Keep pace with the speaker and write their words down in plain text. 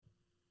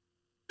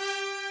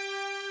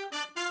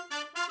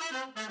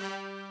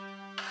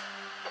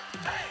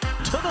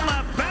to the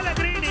left.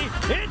 Pellegrini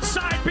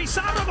inside.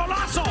 Pizarro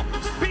golazo.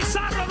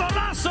 Pizarro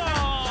golazo.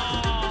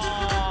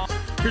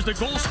 Here's the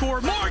goal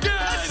scorer, Morgan.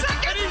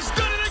 And he's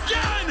done it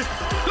again.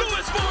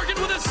 Lewis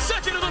Morgan with his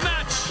second of the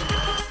match.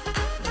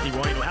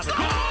 Higuain will have the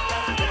goal.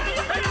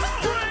 He's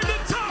framed the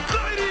top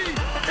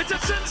 90. It's a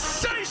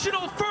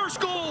sensational first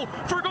goal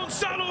for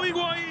Gonzalo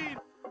Higuain.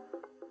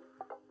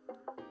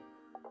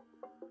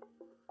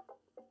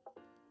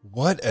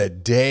 What a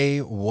day,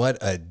 what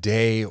a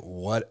day,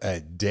 what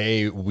a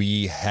day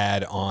we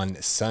had on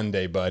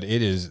Sunday, bud.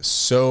 It is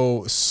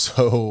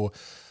so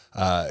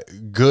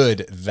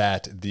good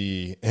that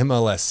the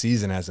MLS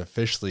season has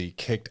officially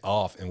kicked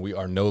off and we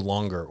are no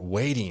longer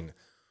waiting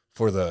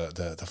for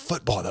the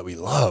football that we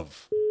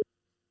love.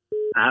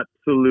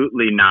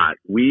 Absolutely not.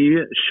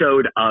 We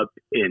showed up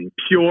in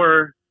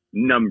pure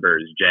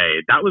numbers, Jay.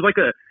 That was like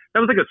a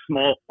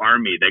small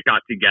army that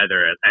got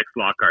together at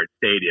ex-Lockhart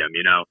Stadium,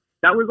 you know.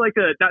 That was like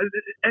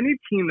any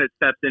team that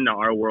steps into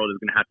our world is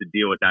going to have to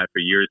deal with that for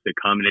years to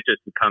come, and it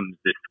just becomes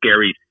this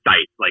scary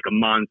sight, like a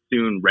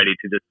monsoon ready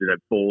to just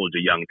divulge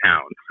a young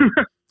town.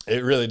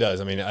 It really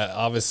does. I mean, I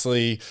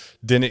obviously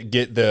didn't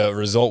get the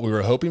result we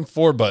were hoping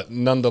for, but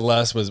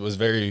nonetheless was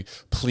very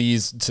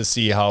pleased to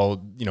see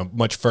how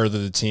much further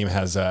the team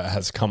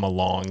has come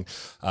along.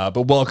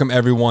 But welcome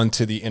everyone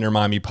to the Inter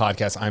Miami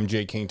podcast. I'm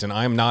Jay Kington.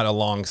 I am not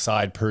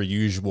alongside per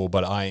usual,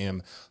 but I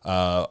am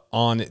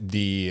on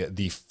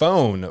the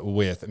phone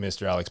with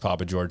Mr. Alex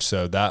Papa George.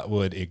 So that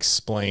would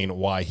explain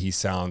why he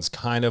sounds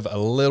kind of a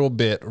little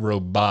bit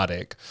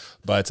robotic.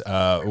 But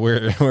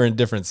we're in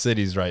different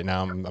cities right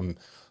now. I'm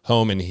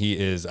home, and he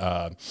is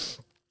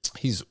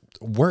he's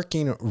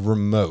working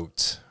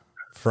remote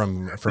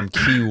from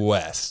Key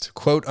West,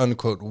 quote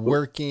unquote,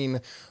 working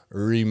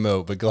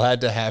remote. But glad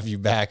to have you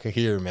back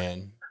here,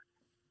 man.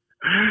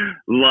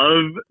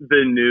 Love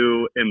the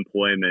new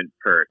employment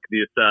perk.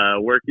 This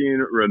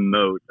working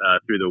remote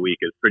through the week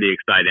is pretty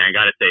exciting. I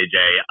gotta say,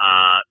 Jay,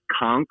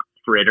 conch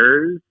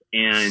fritters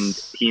and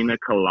pina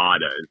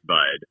coladas,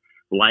 bud.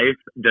 Life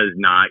does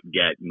not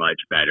get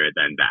much better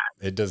than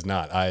that. It does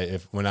not.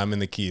 When I'm in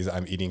the Keys,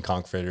 I'm eating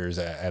conch fritters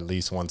at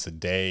least once a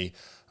day.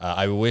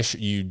 I wish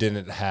you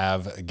didn't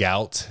have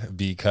gout,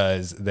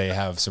 because they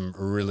have some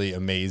really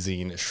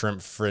amazing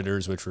shrimp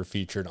fritters, which were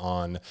featured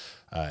on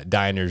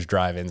diners,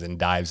 drive-ins, and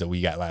dives that we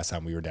got last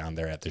time we were down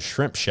there at the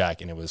Shrimp Shack,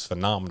 and it was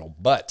phenomenal.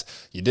 But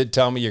you did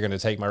tell me you're going to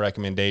take my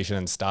recommendation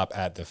and stop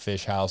at the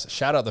Fish House.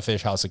 Shout out the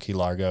Fish House of Key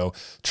Largo.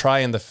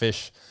 Trying the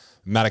fish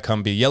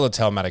Matacumbi,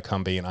 yellowtail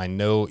Matacumbi, and I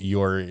know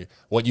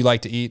what you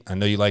like to eat. I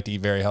know you like to eat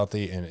very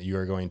healthy, and you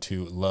are going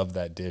to love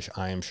that dish,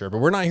 I am sure. But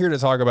we're not here to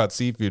talk about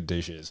seafood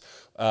dishes.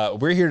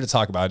 We're here to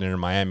talk about Inter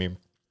Miami.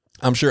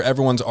 I'm sure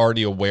everyone's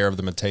already aware of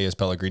the Matheus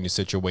Pellegrini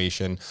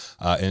situation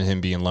and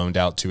him being loaned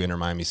out to Inter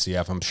Miami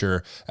CF. I'm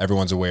sure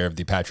everyone's aware of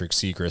the Patrick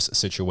Seacrest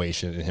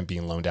situation and him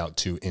being loaned out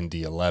to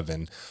Indy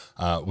 11,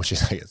 which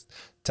is, I guess,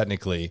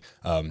 technically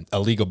a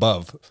league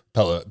above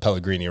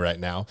Pellegrini right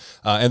now.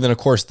 And then, of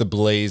course, the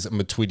Blaise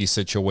Matuidi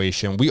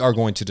situation. We are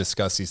going to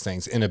discuss these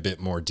things in a bit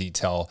more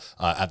detail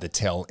at the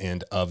tail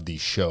end of the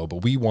show.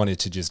 But we wanted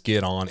to just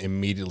get on,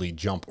 immediately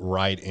jump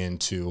right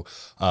into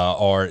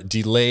our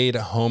delayed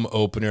home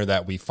opener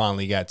that we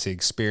finally got to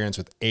experience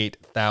with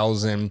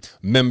 8,000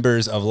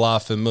 members of La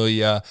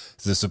Familia.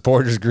 The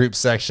supporters group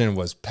section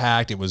was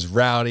packed. It was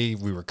rowdy.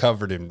 We were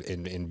covered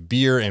in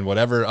beer and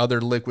whatever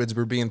other liquids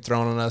were being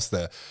thrown on us.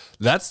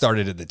 That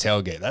started at the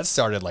tailgate. That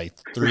started like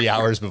 3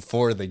 hours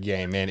before the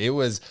game, man. It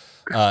was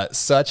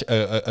such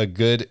a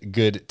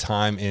good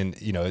time. And,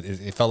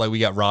 it felt like we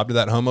got robbed of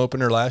that home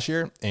opener last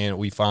year, and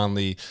we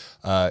finally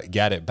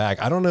got it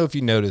back. I don't know if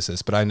you noticed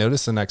this, but I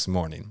noticed the next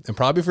morning, and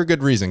probably for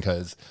good reason,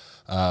 because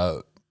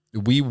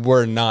we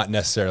were not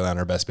necessarily on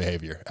our best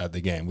behavior at the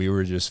game. We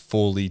were just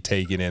fully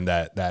taking in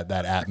that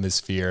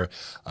atmosphere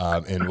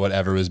and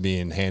whatever was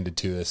being handed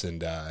to us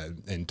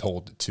and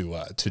told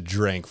to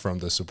drink from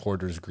the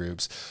supporters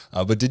groups.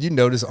 But did you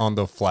notice on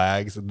the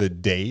flags the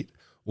date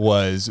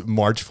was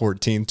March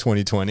 14th,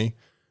 2020?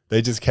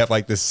 They just kept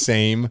like the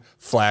same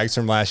flags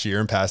from last year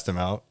and passed them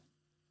out.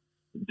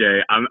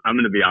 Jay, I'm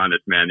going to be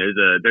honest, man. There's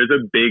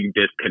a big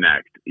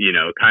disconnect,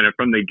 kind of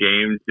from the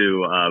game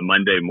to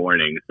Monday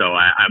morning. So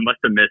I must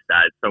have missed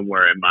that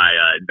somewhere in my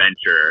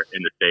adventure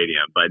in the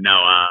stadium. But no,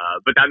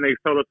 but that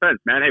makes total sense,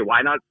 man. Hey,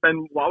 why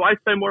why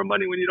spend more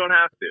money when you don't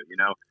have to?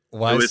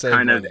 Why it was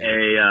kind money? Of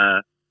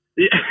a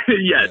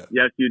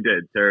yes, you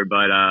did, sir.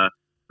 But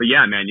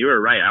yeah, man, you were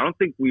right. I don't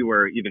think we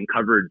were even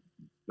covered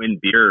in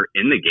beer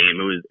in the game.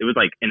 It was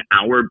like an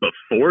hour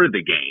before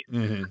the game.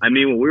 Mm-hmm. I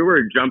mean, when we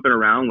were jumping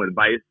around with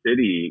Vice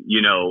City,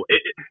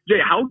 Jay,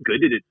 how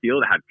good did it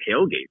feel to have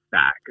tailgates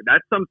back?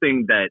 That's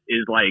something that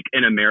is like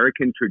an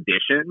American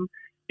tradition,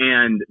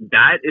 and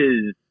that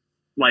is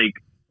like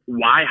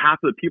why half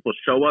of the people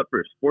show up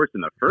for sports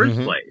in the first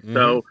place. Mm-hmm.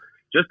 So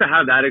just to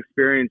have that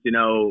experience,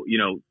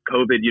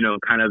 COVID,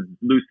 kind of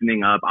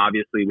loosening up.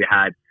 Obviously, we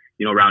had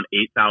around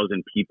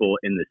 8,000 people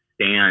in the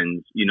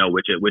stands,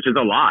 which is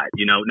a lot.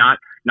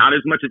 not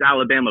as much as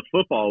Alabama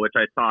football, which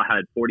I saw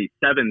had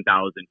 47,000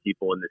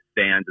 people in the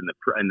stands in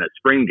the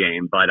spring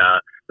game, but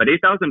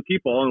 8,000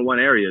 people all in one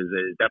area is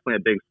definitely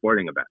a big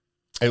sporting event.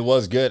 It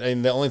was good.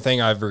 And the only thing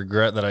I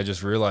regret that I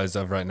just realized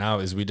of right now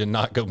is we did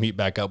not go meet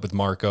back up with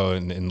Marco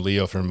and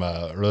Leo from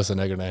Rosa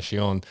Negra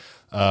Nacion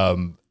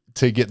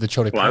to get the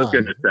choripan. Well, I was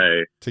going to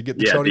say to get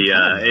the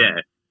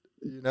choripan.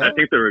 You know? I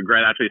think the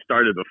regret actually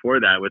started before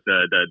that with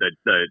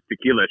the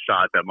tequila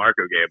shot that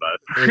Marco gave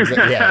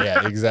us.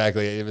 Yeah,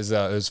 exactly. It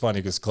was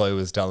funny because Chloe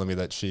was telling me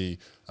that she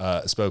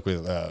spoke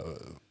with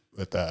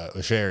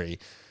Sherry,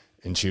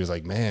 and she was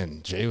like,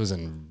 "Man, Jay was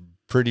in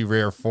pretty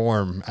rare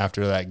form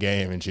after that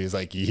game," and she was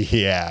like,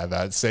 "Yeah,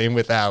 that's same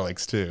with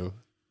Alex too."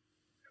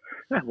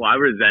 Well, I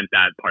resent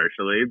that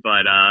partially,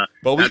 but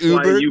we that's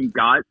Ubered.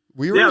 why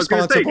we were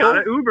responsible. Got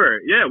an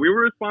Uber. Yeah, we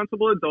were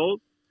responsible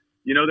adults.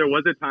 You know, there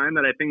was a time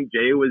that I think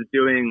Jay was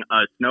doing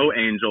snow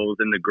angels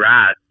in the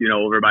grass, you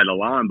know, over by the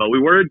lawn. But we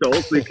were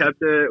adults. We kept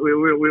it.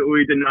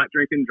 We did not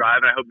drink and drive,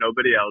 and I hope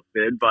nobody else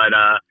did. But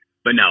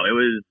no,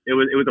 it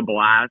was a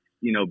blast.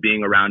 You know,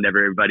 being around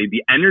everybody.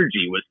 The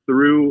energy was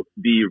through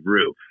the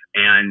roof,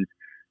 and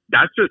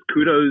that's just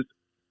kudos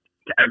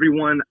to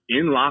everyone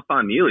in La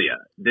Familia.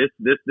 This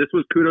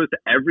was kudos to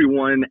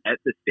everyone at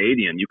the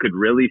stadium. You could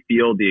really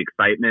feel the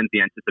excitement,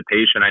 the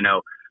anticipation. I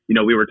know. You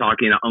know, we were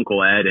talking to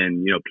Uncle Ed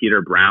and, you know,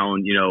 Peter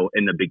Brown, you know,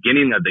 in the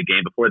beginning of the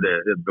game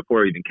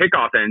before even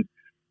kickoff, and,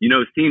 you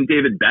know, seeing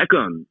David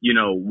Beckham, you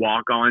know,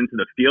 walk onto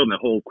the field and the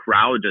whole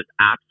crowd just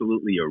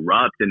absolutely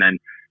erupt. And then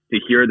to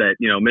hear that,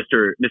 you know,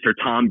 Mr.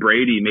 Tom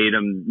Brady made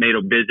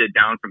a visit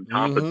down from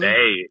Tampa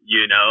Bay,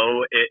 you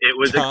know, it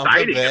was Tampa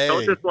exciting. Bay. It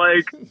felt just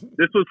like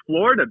this was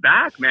Florida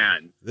back,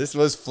 man. This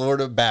was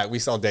Florida back. We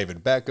saw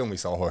David Beckham. We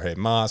saw Jorge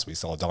Mas. We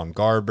saw Don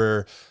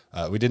Garber.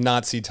 We did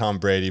not see Tom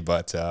Brady,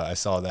 but I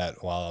saw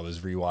that while I was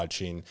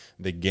rewatching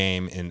the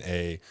game in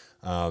a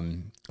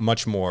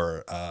much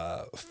more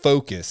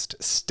focused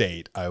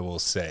state, I will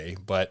say.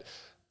 But,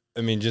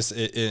 I mean, just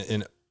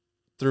in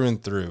through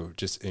and through,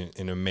 just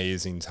an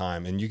amazing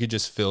time. And you could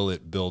just feel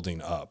it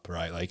building up,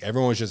 right? Like,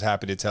 everyone was just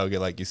happy to tailgate,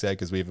 like you said,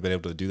 because we've been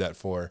able to do that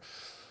for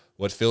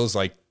what feels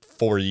like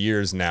 4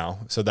 years now.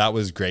 So that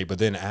was great. But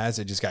then as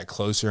it just got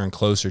closer and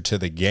closer to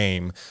the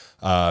game,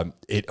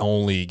 it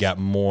only got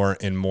more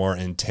and more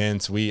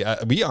intense. We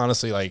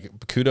honestly,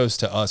 like, kudos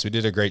to us. We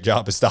did a great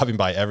job of stopping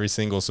by every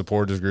single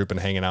supporters group and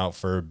hanging out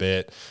for a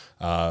bit.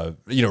 You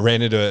know,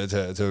 ran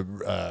into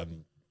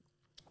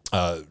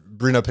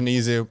Bruno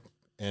Panizzi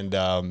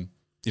and,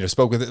 you know,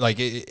 spoke with it. Like,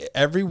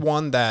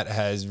 everyone that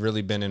has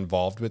really been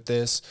involved with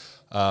this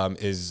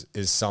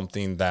is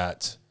something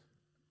that,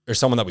 or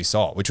someone that we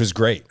saw, which was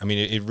great. I mean,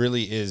 it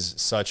really is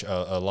such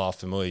a La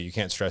Familia. You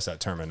can't stress that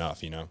term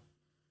enough, you know?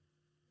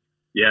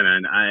 Yeah,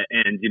 man.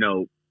 And you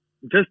know,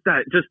 just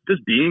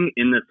being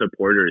in the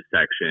supporters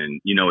section,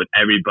 you know, with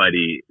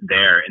everybody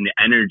there and the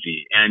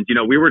energy. And, you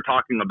know, we were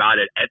talking about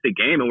it at the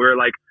game and we were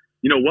like,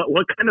 you know,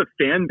 what kind of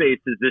fan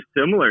base is this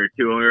similar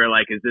to? And we were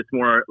like, is this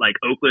more like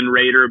Oakland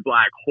Raider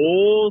Black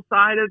Hole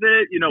side of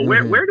it? You know,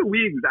 where do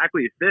we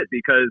exactly fit?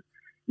 Because,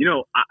 you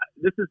know,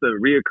 this is a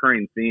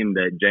reoccurring theme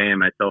that Jay and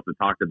myself have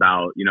talked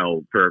about, you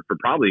know, for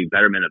probably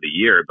betterment of the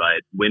year.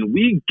 But when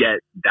we get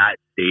that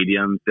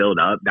stadium filled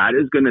up, that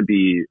is going to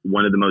be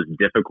one of the most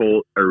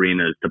difficult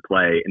arenas to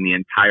play in the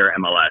entire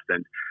MLS.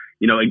 And,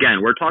 you know,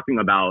 again, we're talking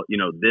about, you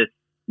know, this,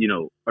 you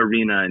know,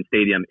 arena and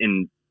stadium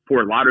in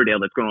Fort Lauderdale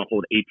that's going to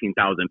hold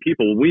 18,000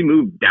 people. When we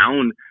move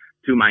down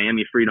to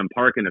Miami Freedom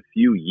Park in a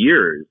few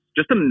years,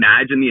 just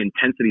imagine the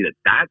intensity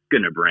that's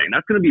going to bring.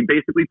 That's going to be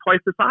basically twice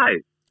the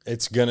size.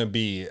 It's going to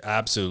be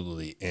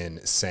absolutely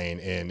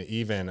insane. And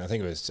even, I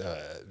think it was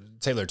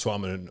Taylor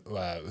Twellman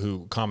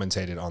who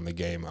commentated on the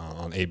game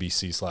on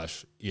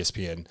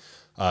ABC/ESPN.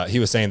 He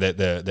was saying that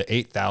the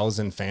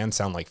 8,000 fans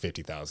sound like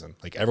 50,000.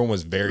 Like, everyone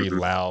was very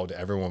loud.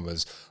 Everyone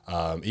was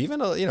even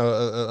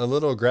a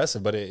little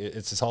aggressive, but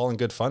it's all in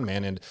good fun,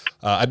 man. And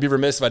I'd be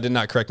remiss if I did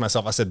not correct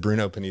myself. I said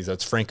Bruno Panizzo.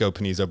 It's Franco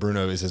Panizzo.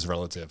 Bruno is his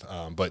relative.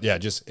 But yeah,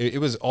 just it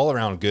was all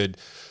around good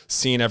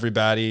seeing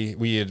everybody.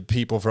 We had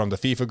people from the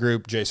FIFA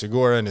group, Jay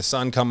Segura and his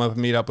son, come up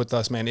and meet up with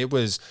us, man. It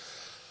was,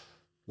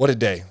 what a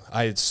day.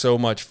 I had so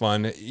much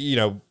fun. You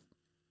know,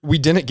 we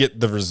didn't get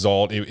the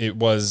result.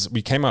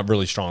 We came out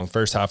really strong.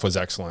 First half was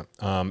excellent.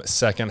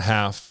 Second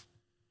half,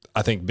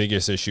 I think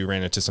biggest issue,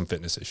 ran into some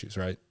fitness issues,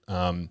 right?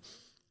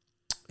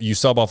 You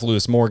sub off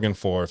Lewis Morgan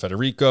for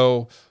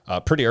Federico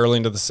pretty early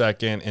into the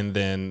second, and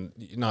then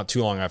not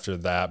too long after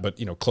that, but,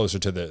 you know, closer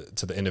to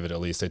the end of it at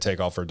least, they take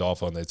off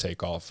Rodolfo and they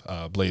take off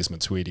Blaise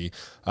Matuidi.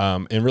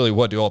 And really,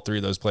 what do all three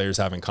of those players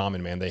have in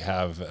common, man? They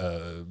have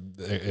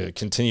a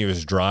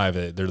continuous drive.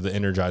 They're the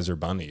Energizer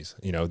Bunnies.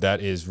 You know,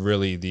 that is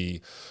really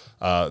the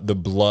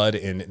blood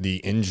and the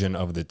engine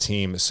of the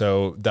team.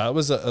 So that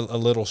was a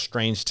little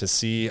strange to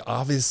see.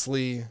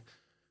 Obviously,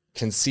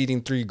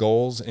 conceding 3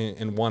 goals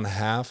in one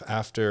half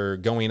after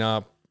going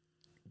up,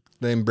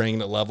 then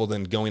bringing it level,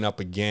 then going up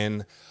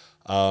again.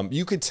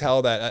 You could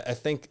tell that I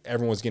think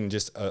everyone was getting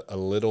just a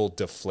little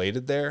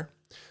deflated there.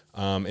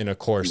 And of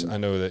course, I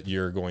know that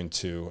you're going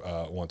to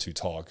want to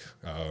talk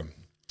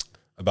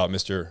about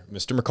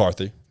Mr.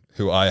 McCarthy,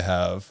 who I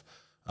have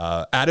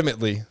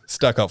adamantly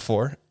stuck up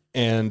for,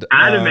 and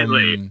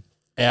adamantly,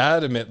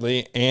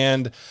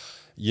 and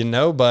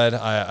bud,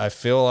 I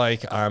feel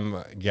like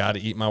I'm got to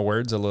eat my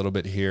words a little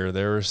bit here.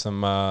 There were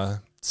some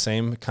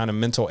same kind of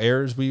mental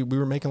errors we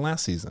were making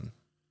last season.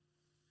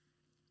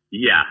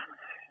 Yeah.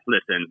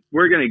 Listen,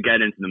 we're going to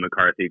get into the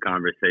McCarthy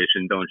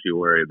conversation. Don't you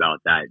worry about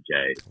that,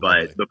 Jay.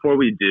 But before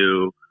we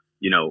do,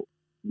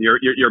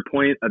 your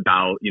point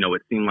about,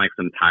 it seemed like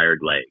some tired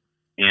legs.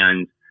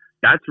 And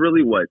that's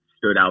really what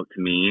stood out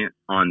to me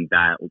on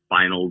that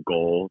final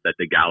goal that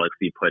the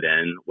Galaxy put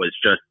in, was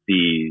just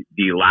the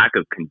lack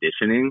of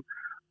conditioning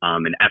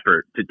and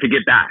effort to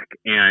get back,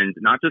 and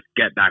not just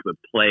get back, but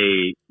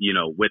play,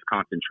 with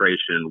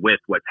concentration, with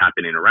what's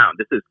happening around.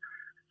 This is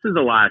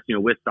the last,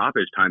 with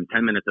stoppage time,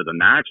 10 minutes of the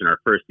match in our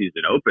first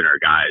season opener,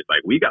 guys.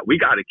 Like, we got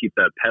to keep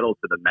the pedal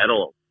to the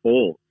metal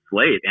full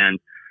slate. And,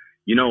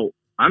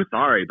 I'm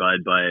sorry, bud,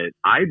 but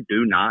I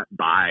do not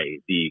buy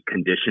the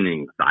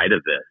conditioning side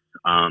of this.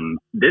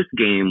 This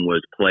game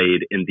was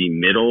played in the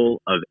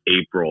middle of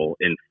April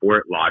in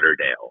Fort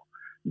Lauderdale.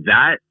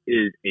 That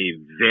is a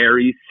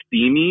very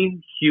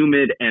steamy,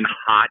 humid, and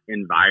hot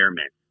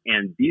environment.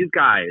 And these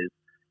guys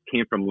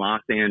came from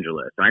Los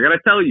Angeles. And I got to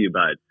tell you,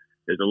 bud,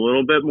 there's a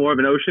little bit more of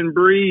an ocean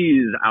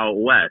breeze out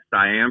west.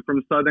 I am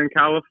from Southern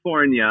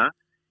California,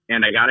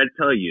 and I got to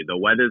tell you, the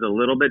weather's a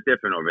little bit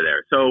different over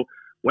there. So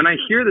when I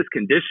hear this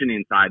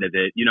conditioning side of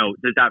it,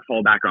 does that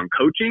fall back on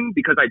coaching?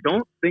 Because I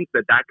don't think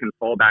that can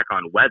fall back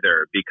on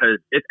weather, because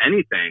if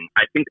anything,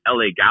 I think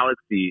LA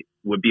Galaxy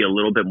would be a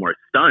little bit more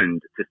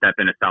stunned to step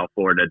into South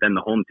Florida than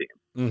the home team.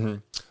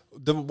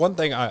 Mm-hmm. The one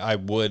thing I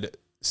would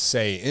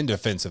say in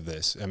defense of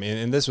this, I mean,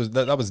 and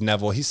that was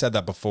Neville. He said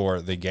that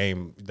before the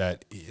game,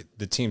 that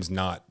the team's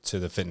not to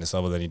the fitness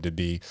level they need to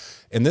be.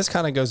 And this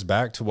kind of goes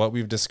back to what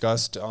we've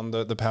discussed on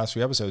the past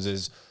few episodes,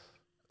 is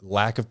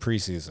lack of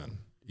preseason.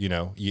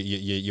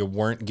 You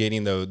weren't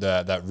getting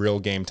that real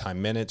game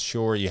time minutes.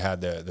 Sure, you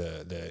had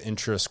the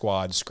intra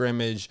squad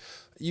scrimmage.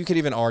 You could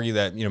even argue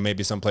that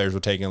maybe some players were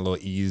taking a little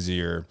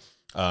easier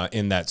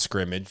in that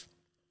scrimmage,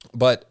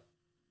 but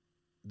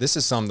this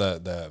is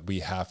something that we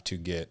have to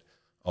get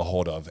a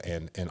hold of,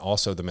 and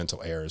also the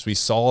mental errors. We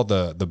saw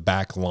the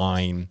back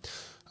line.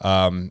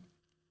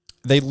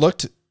 They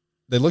looked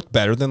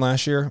better than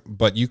last year,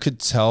 but you could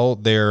tell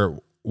there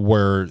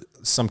were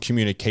some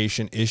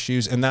communication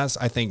issues, and that's,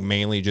 I think,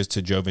 mainly just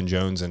to Joevin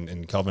Jones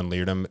and Kelvin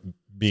Leerdam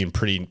being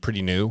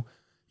pretty new.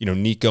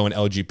 Nico and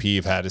LGP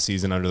have had a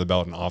season under the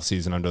belt, an off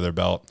season under their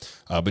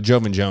belt, but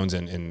Joevin Jones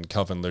and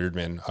Kelvin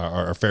Leerdam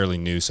are fairly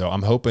new. So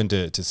I'm hoping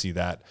to see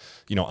that,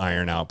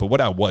 iron out. But what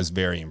I was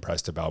very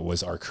impressed about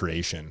was our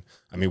creation.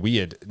 I mean, we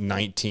had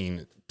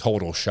 19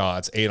 total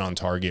shots, 8 on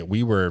target.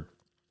 We were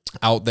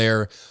out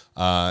there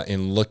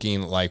and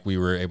looking like we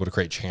were able to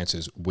create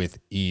chances with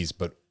ease.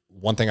 But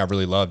one thing I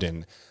really loved,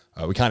 and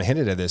we kind of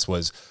hinted at this,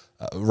 was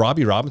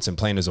Robbie Robinson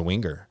playing as a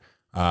winger.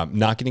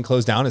 Not getting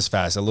closed down as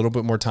fast, a little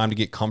bit more time to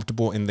get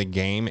comfortable in the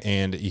game,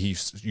 and you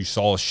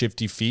saw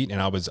shifty feet,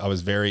 and I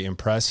was very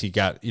impressed. He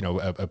got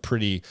a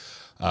pretty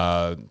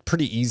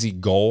easy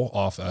goal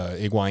off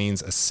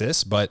Higuaín's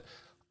assist, but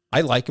I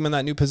like him in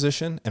that new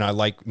position, and I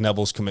like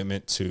Neville's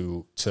commitment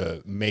to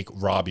make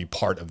Robbie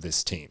part of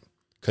this team,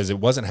 because it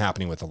wasn't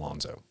happening with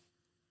Alonso.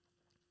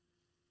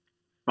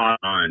 Spot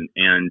on,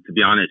 and to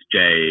be honest,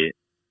 Jay,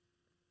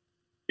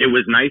 it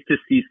was nice to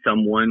see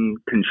someone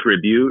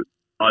contribute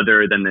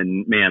other than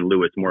the man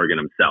Lewis Morgan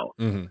himself,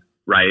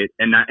 right?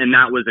 And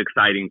that was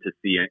exciting to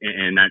see,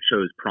 and that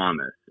shows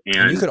promise.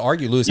 And you could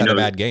argue Lewis had a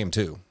bad game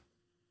too.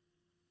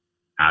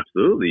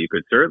 Absolutely, you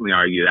could certainly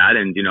argue that,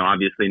 and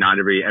obviously not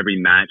every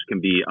match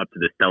can be up to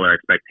the stellar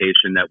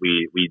expectation that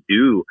we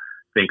do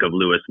think of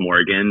Lewis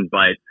Morgan,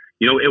 but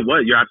it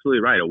was. You're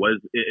absolutely right.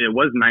 It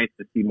was nice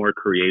to see more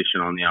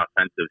creation on the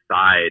offensive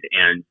side,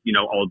 and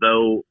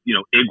although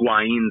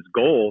Higuaín's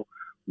goal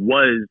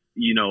was,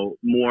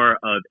 more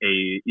of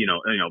a,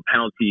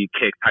 penalty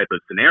kick type of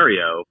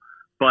scenario,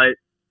 but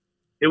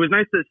it was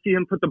nice to see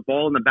him put the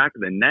ball in the back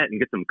of the net and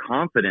get some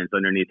confidence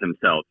underneath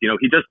himself.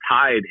 He just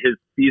tied his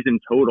season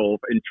total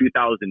in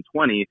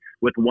 2020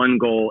 with 1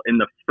 goal in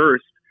the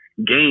first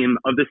game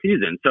of the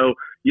season. So,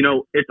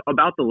 it's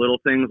about the little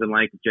things. And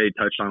like Jay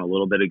touched on a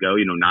little bit ago,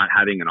 not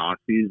having an off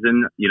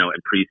season,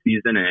 and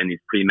preseason and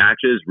these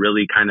pre-matches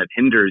really kind of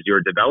hinders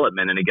your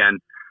development. And again,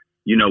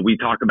 we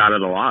talk about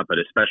it a lot, but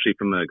especially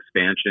from an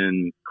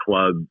expansion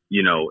club,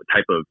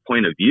 type of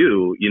point of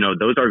view,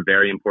 those are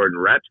very important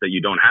reps that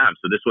you don't have.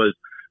 So this was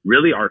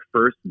really our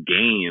first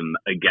game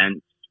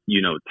against,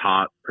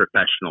 top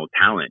professional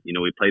talent.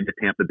 We played the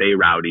Tampa Bay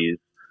Rowdies,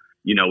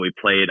 we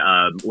played,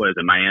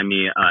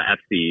 Miami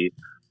FC,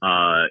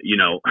 I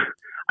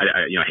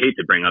hate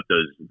to bring up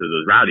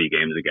those Rowdy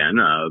games again,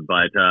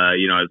 but I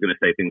was going to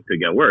say things could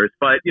get worse,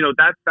 but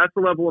that's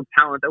the level of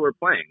talent that we're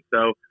playing.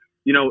 So,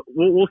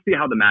 we'll see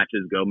how the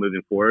matches go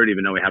moving forward,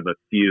 even though we have a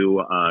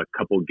few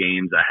couple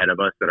games ahead of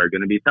us that are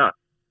going to be tough.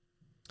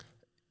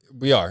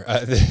 We are.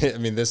 I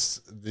mean,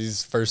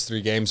 these first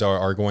 3 games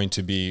are going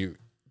to be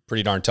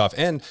pretty darn tough.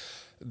 And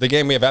the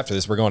game we have after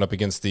this, we're going up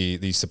against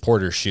the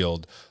Supporter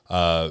Shield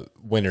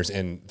winners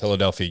in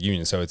Philadelphia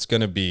Union. So it's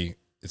going to be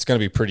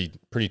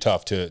pretty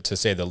tough to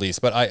say the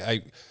least.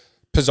 But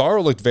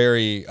Pizarro looked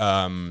very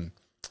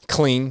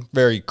clean,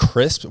 very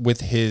crisp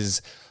with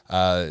his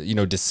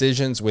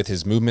decisions, with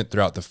his movement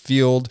throughout the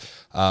field.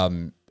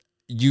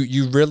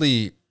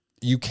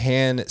 You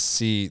can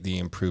see the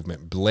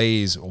improvement.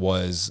 Blaze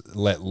was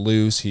let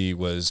loose. He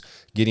was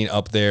getting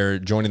up there,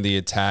 joining the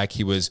attack.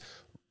 He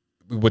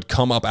would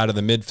come up out of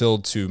the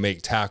midfield to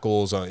make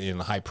tackles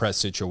in high press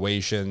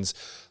situations.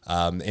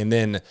 And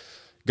then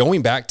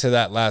going back to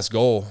that last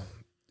goal,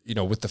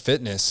 with the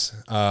fitness,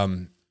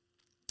 we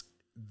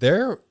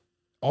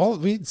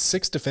had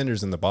 6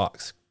 defenders in the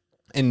box,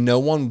 and no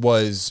one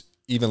was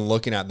even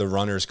looking at the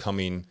runners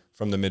coming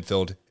from the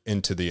midfield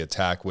into the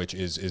attack, which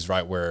is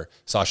right where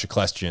Sacha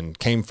Kljestan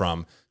came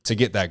from to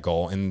get that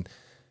goal. And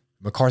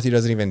McCarthy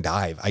doesn't even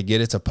dive. I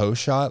get it's a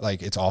post shot,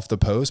 like it's off the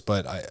post,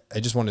 but I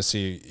just want to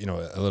see,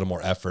 a little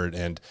more effort.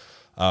 And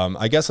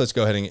I guess let's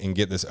go ahead and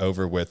get this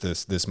over with,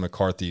 this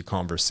McCarthy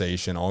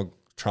conversation. I'll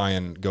try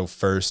and go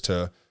first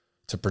to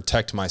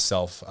protect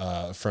myself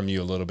from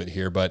you a little bit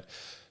here, but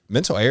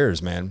mental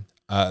errors, man.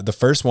 The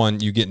first one,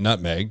 you get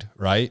nutmegged,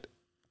 right?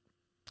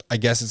 I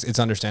guess it's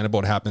understandable.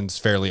 It happens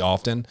fairly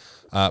often.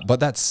 But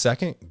that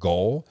second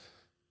goal,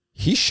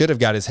 he should have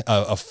got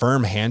a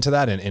firm hand to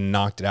that and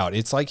knocked it out.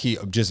 It's like he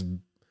just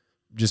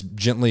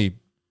gently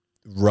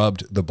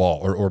rubbed the ball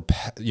or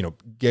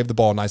gave the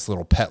ball a nice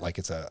little pet, like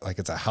it's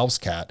a house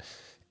cat,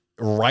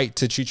 right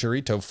to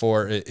Chicharito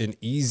for an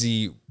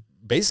easy,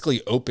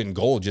 basically open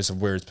goal, just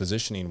of where his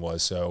positioning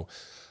was. So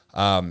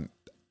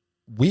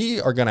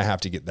we are going to have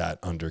to get that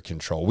under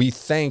control. We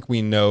think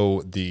we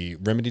know the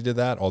remedy to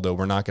that, although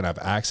we're not going to have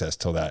access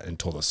to that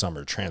until the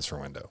summer transfer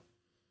window.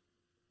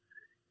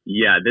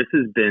 Yeah, this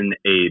has been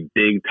a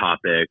big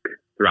topic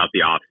throughout the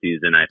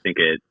offseason. I think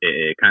it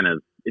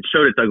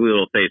showed its ugly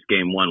little face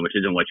game one, which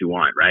isn't what you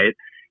want, right?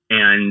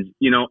 And,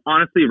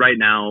 honestly, right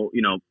now,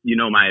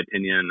 my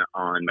opinion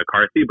on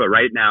McCarthy, but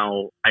right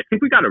now, I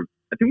think we got to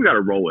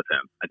roll with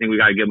him. I think we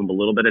got to give him a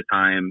little bit of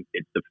time.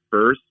 It's the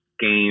first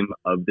game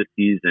of the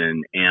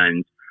season.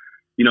 And,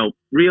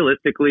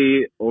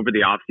 realistically, over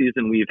the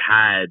offseason, we've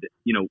had,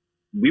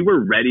 we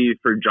were ready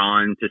for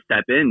John to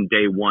step in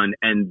day one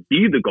and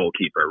be the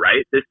goalkeeper,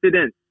 right? This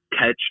didn't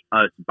catch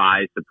us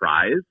by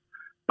surprise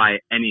by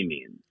any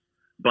means.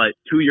 But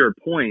to your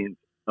point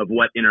of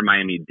what Inter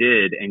Miami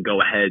did and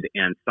go ahead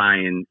and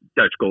sign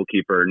Dutch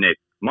goalkeeper Nick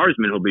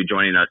Marsman, who'll be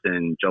joining us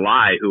in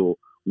July, who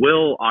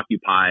will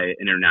occupy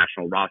an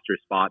international roster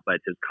spot, but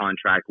his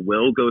contract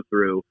will go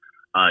through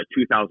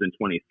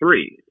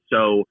 2023.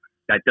 So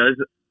that does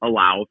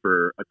allow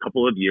for a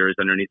couple of years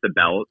underneath the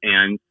belt.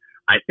 And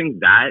I think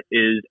that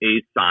is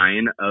a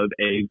sign of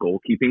a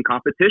goalkeeping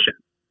competition.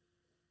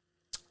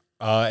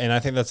 And I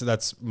think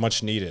that's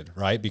much needed,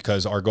 right?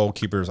 Because our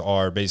goalkeepers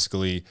are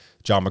basically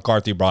John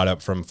McCarthy, brought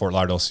up from Fort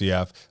Lauderdale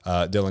CF,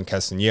 Dylan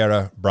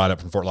Castanera, brought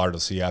up from Fort Lauderdale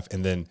CF,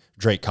 and then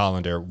Drake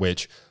Collender,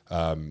 which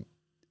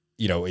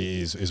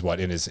is what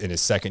in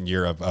his second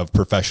year of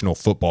professional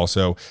football.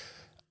 So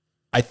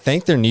I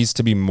think there needs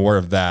to be more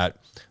of that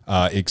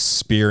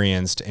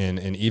experienced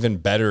and even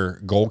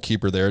better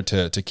goalkeeper there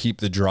to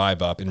keep the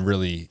drive up and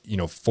really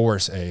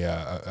force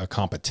a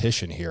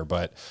competition here.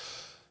 But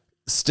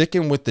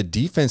sticking with the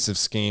defensive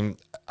scheme,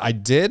 I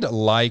did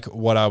like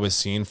what I was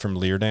seeing from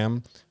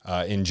Leerdam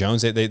in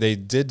Jones. They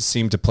did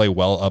seem to play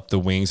well up the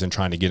wings and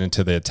trying to get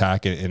into the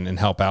attack and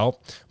help out,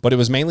 but it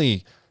was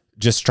mainly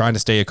just trying to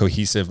stay a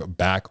cohesive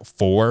back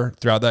four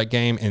throughout that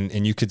game,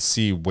 and you could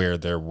see where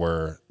there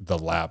were the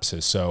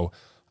lapses. So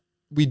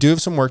we do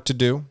have some work to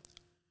do.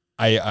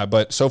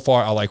 But so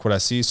far, I like what I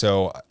see.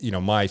 So,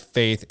 my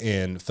faith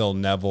in Phil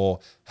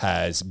Neville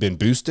has been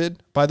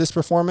boosted by this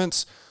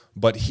performance,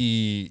 but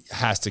he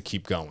has to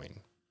keep going.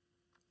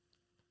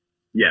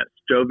 Yes,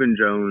 Jovan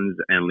Jones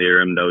and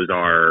Leerdam, those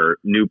are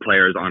new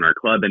players on our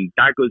club. And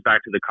that goes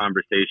back to the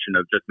conversation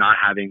of just not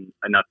having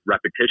enough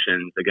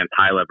repetitions against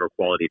high-level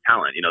quality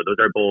talent. Those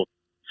are both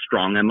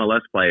strong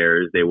MLS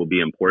players. They will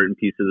be important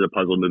pieces of the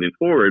puzzle moving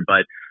forward.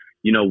 But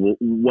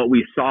what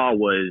we saw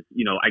was,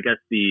 I guess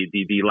the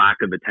lack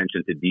of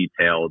attention to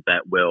detail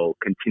that will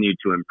continue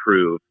to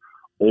improve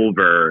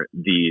over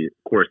the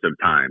course of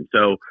time.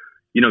 So,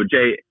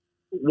 Jay,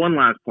 one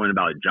last point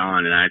about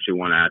John, and I actually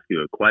want to ask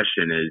you a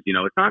question is,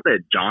 it's not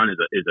that John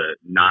is a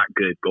not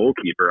good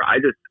goalkeeper. I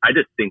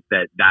just think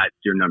that that's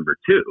your number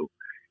two.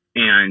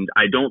 And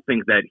I don't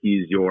think that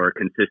he's your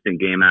consistent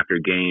game after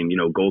game,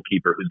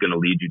 goalkeeper who's going to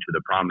lead you to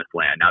the promised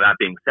land. Now, that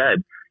being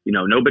said,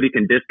 nobody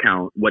can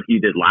discount what he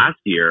did last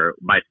year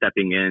by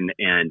stepping in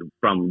and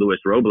from Luis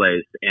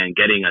Robles and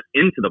getting us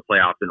into the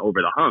playoffs and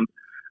over the hump.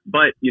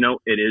 But,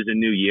 it is a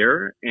new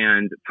year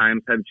and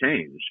times have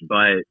changed.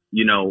 But,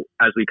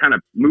 as we kind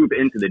of move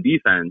into the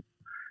defense,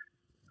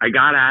 I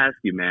got to ask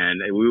you, man,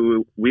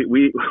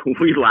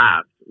 we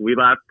laughed. We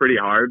laughed pretty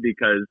hard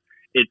because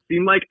it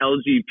seemed like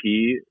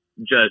LGP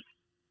just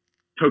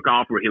took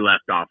off where he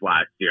left off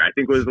last year. I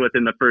think it was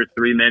within the first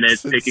 3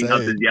 minutes, picking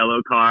up his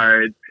yellow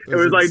cards. It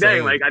was like,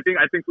 dang, like I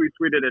think we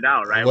tweeted it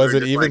out, right? Was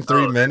it even like,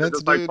 3 minutes?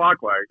 It's like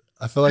clockwork.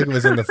 I feel like it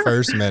was in the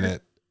first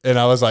minute. And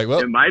I was like, well,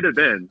 it might have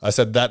been. I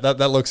said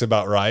that looks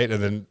about right.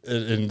 And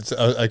then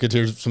I could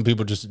hear some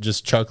people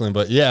just chuckling.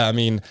 But yeah, I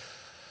mean,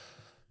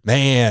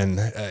 man,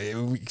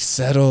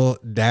 settle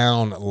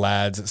down,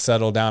 lads.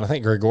 Settle down. I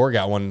think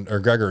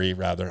Gregory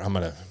rather. I'm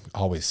going to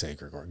always say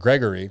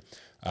Gregory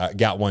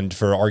got one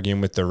for arguing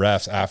with the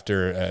refs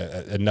after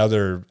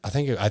another. I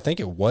think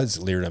it was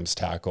Leardham's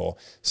tackle.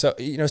 So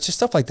it's just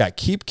stuff like that.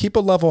 Keep a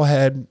level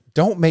head.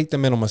 Don't make the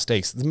mental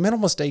mistakes. The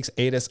mental mistakes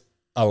ate us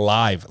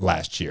alive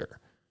last year.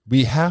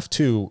 We have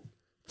to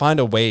find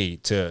a way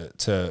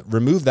to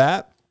remove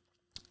that,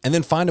 and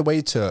then find a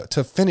way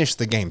to finish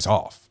the games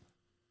off.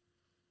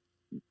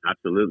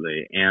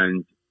 Absolutely,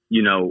 and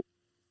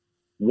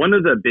one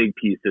of the big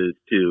pieces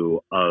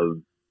too of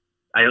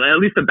at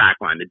least the back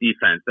line, the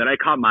defense that I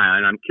caught my eye,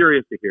 and I'm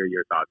curious to hear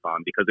your thoughts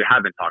on, because we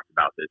haven't talked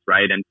about this,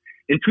 right? And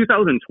in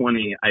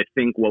 2020, I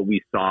think what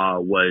we saw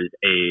was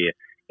a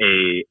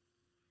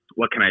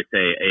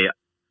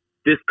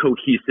this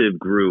cohesive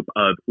group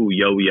of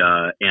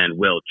Ulloa and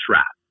Will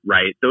Trapp,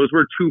 right? Those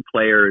were two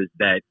players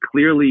that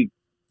clearly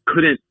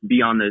couldn't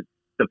be on the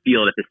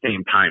field at the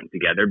same time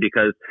together,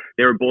 because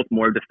they were both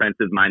more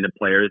defensive-minded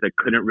players that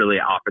couldn't really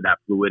offer that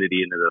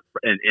fluidity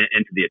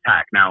into the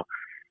attack. Now,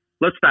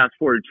 let's fast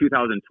forward to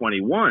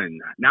 2021.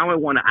 Now I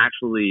want to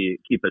actually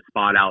keep a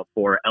spot out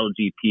for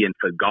LGP and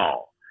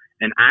Figal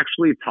and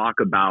actually talk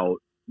about,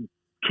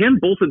 can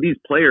both of these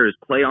players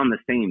play on the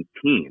same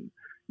team?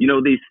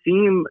 They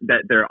seem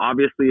that they're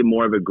obviously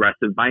more of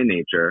aggressive by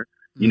nature.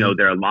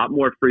 They're a lot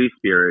more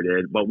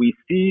free-spirited, but we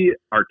see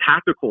our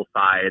tactical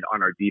side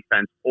on our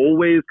defense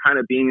always kind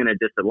of being in a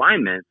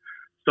disalignment.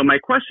 So my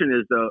question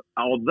is,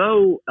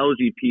 although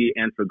LGP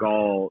and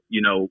Figal,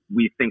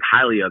 we think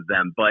highly of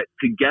them, but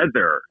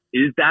together,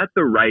 is that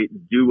the right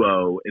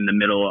duo in the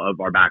middle of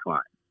our back line?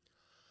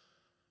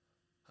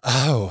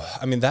 Oh,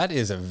 I mean, that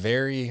is a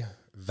very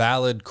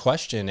valid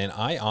question, and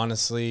I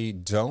honestly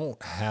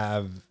don't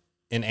have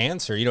an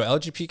answer.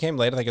 LGP came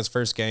late. I think his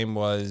first game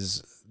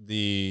was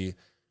the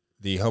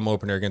home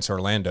opener against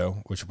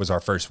Orlando, which was our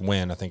first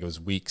win. I think it was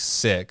week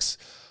 6.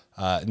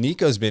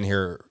 Nico's been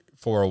here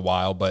for a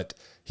while, but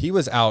he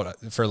was out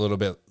for a little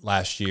bit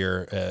last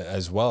year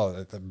as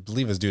well. I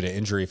believe it was due to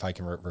injury, if I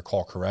can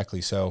recall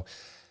correctly. So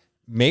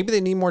maybe they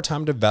need more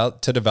time to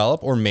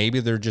develop, or maybe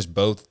they're just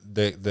both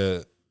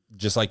the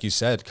just like you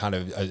said, kind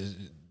of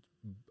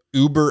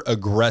uber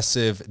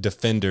aggressive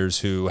defenders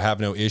who have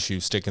no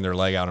issue sticking their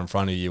leg out in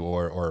front of you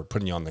or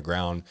putting you on the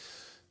ground.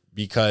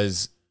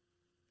 Because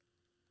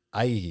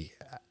I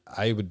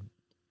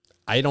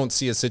don't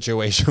see a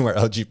situation where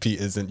LGP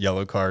isn't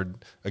yellow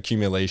card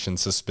accumulation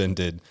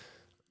suspended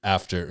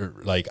after,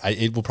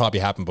 it will probably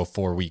happen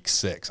before week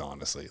 6,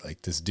 honestly.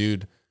 Like, this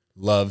dude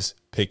loves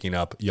picking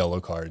up yellow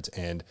cards,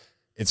 and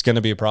it's going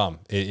to be a problem.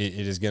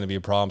 It is going to be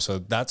a problem. So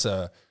that's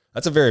a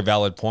very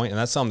valid point, and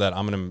that's something that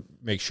I'm going to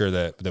make sure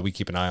that we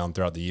keep an eye on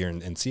throughout the year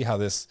and see how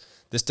this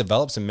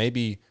develops, and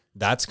maybe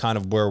that's kind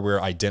of where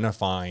we're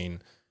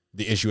identifying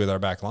the issue with our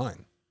back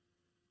line.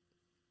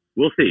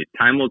 We'll see.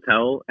 Time will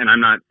tell, and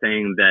I'm not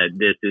saying that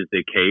this is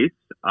the case,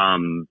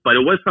 but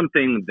it was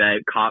something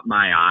that caught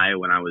my eye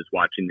when I was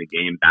watching the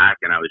game back,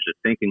 and I was just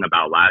thinking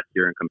about last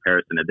year in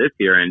comparison to this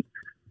year. And,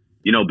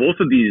 both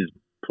of these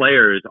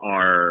players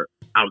are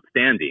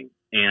outstanding,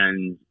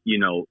 and,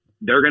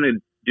 they're going to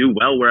do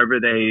well wherever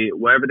they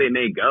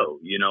may go.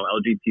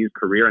 LGP's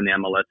career in the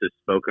MLS has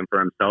spoken for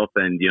himself,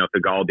 and,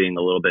 Figal being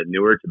a little bit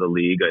newer to the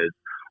league is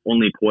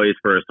only poised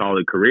for a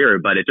solid career,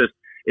 but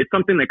it's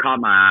something that caught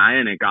my eye,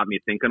 and it got me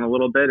thinking a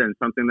little bit, and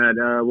something that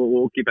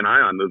we'll keep an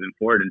eye on moving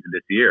forward into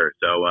this year.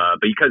 So,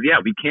 because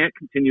we can't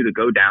continue to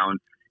go down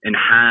and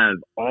have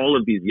all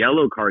of these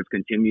yellow cards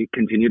continue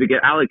to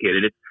get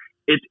allocated.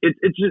 It's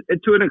just,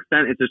 to an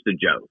extent, it's just a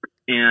joke,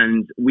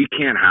 and we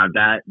can't have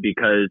that,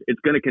 because it's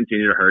going to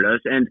continue to hurt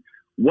us. And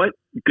what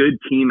good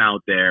team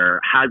out there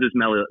has as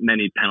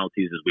many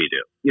penalties as we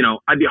do?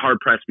 I'd be hard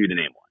pressed for you to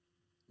name one.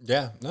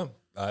 Yeah, no,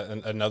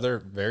 another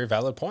very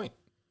valid point.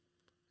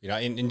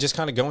 And just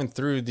kind of going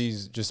through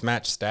these just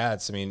match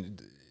stats, I mean,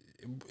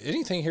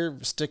 anything here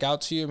stick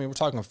out to you? I mean, we're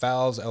talking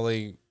fouls.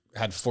 LA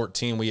had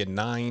 14. We had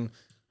 9.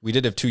 We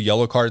did have 2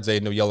 yellow cards. They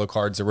had no yellow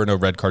cards. There were no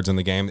red cards in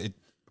the game.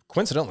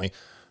 Coincidentally,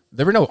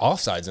 there were no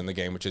offsides in the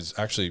game, which is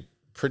actually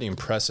pretty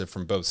impressive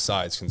from both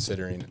sides,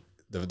 considering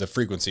the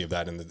frequency of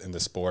that in the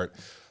sport.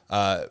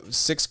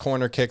 6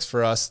 corner kicks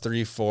for us,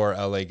 3 for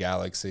LA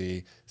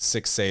Galaxy,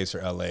 6 saves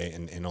for LA,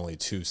 and only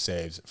 2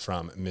 saves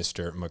from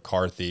Mr.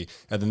 McCarthy.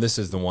 And then this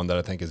is the one that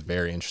I think is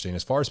very interesting.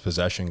 As far as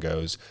possession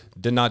goes,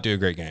 did not do a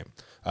great game,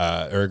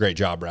 or a great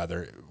job,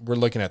 rather. We're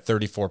looking at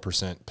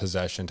 34%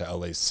 possession to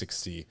LA's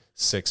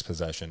 66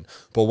 possession.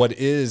 But what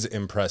is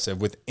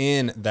impressive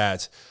within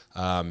that,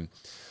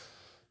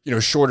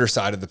 shorter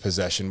side of the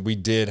possession, we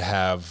did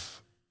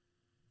have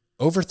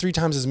over 3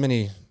 times as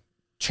many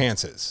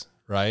chances,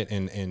 right?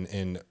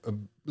 And a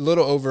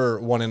little over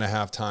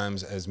 1.5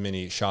 times as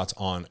many shots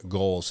on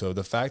goal. So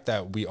the fact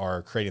that we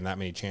are creating that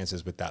many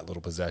chances with that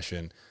little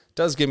possession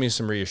does give me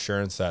some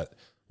reassurance that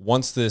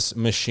once this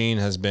machine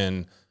has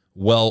been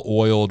well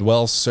oiled,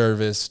 well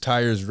serviced,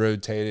 tires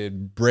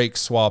rotated,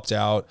 brakes swapped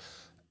out,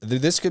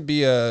 this could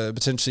be a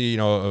potentially,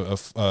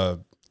 a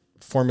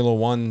Formula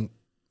One,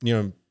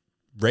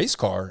 race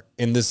car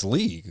in this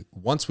league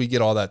once we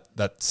get all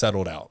that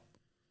settled out.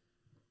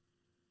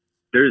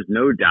 There's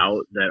no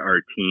doubt that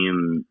our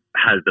team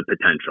has the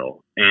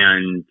potential.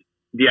 And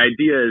the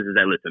idea is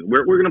that, listen,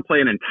 we're going to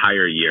play an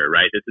entire year,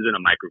 right? This isn't a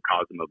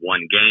microcosm of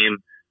one game.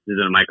 This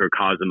isn't a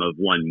microcosm of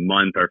 1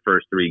 month, our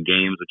first 3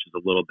 games, which is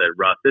a little bit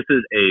rough. This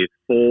is a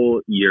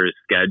full year's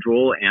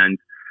schedule. And,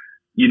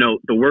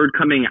 the word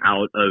coming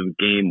out of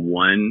game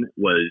 1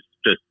 was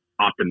just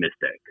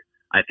optimistic.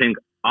 I think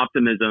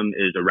optimism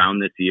is around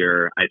this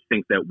year. I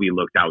think that we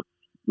looked out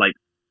like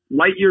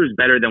light years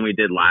better than we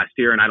did last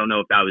year. And I don't know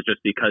if that was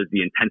just because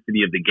the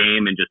intensity of the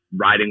game and just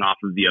riding off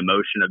of the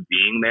emotion of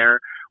being there,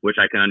 which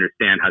I can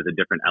understand has a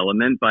different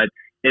element, but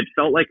it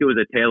felt like it was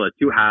a tale of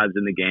 2 halves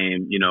in the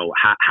game.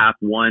 Half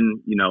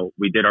 1,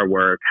 we did our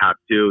work. Half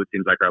 2, it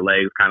seems like our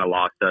legs kind of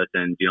lost us.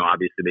 And,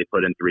 obviously they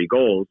put in 3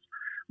 goals,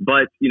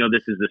 but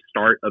this is the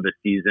start of a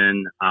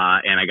season.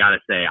 And I got to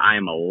say, I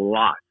am a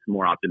lot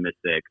more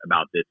optimistic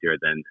about this year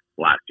than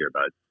last year,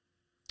 bud.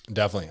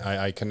 Definitely.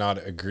 I cannot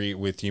agree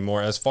with you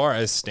more. As far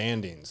as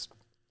standings,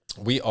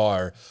 we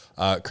are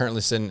currently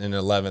sitting in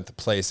 11th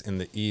place in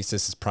the East.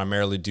 This is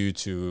primarily due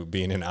to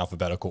being in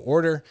alphabetical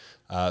order.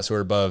 So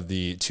we're above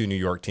the 2 New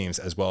York teams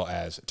as well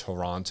as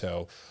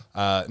Toronto.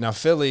 Now,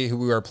 Philly, who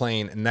we are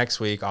playing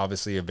next week,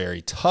 obviously a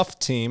very tough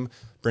team.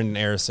 Brendan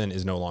Arison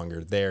is no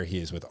longer there. He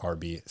is with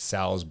RB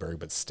Salzburg,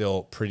 but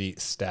still pretty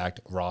stacked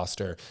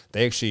roster.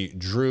 They actually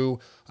drew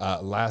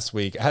last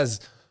week,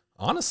 as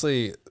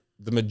honestly,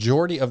 the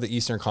majority of the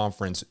Eastern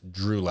Conference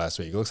drew last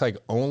week. It looks like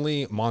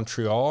only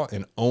Montreal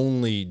and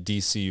only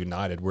DC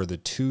United were the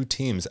 2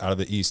 teams out of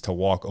the East to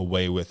walk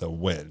away with a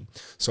win.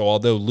 So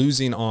although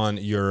losing on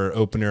your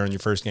opener in your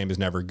first game is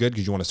never good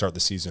because you want to start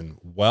the season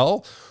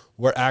well,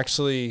 we're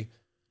actually,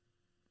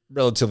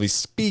 relatively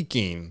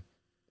speaking,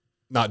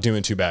 not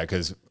doing too bad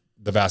because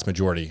the vast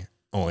majority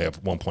only have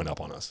 1 point up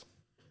on us.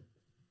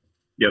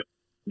 Yep.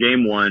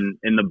 Game 1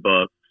 in the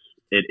books.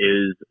 It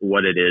is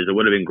what it is. It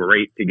would have been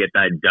great to get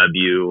that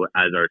W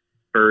as our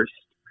first,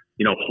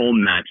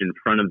 home match in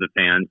front of the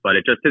fans, but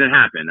it just didn't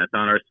happen. That's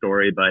not our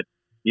story. But,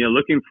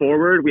 looking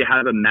forward, we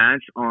have a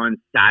match on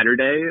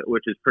Saturday,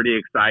 which is pretty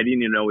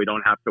exciting. We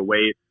don't have to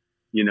wait,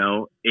 8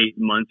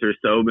 months or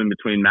so in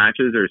between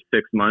matches, or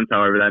 6 months,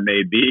 however that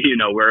may be.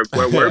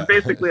 We're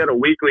basically at a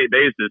weekly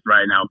basis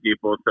right now,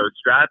 people. So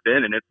strap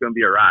in and it's going to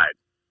be a ride.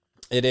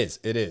 It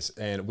is.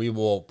 And we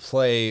will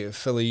play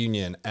Philly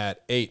Union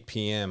at 8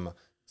 p.m.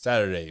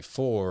 Saturday,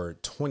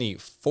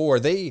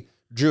 4/24. They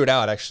drew it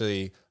out,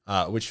 actually,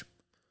 which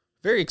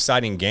very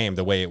exciting game.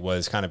 The way it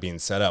was kind of being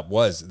set up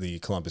was the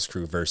Columbus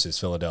Crew versus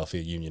Philadelphia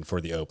Union for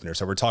the opener.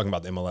 So we're talking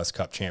about the MLS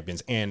Cup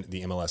champions and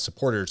the MLS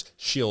Supporters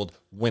Shield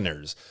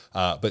winners,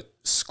 but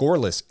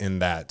scoreless in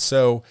that.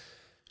 So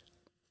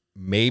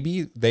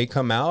maybe they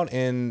come out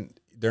and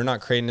they're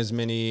not creating as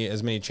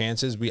many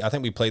chances. I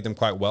think we played them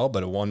quite well,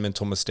 but one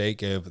mental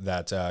mistake of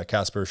that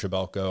Kasper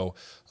Shabelko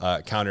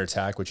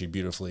counterattack, which he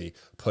beautifully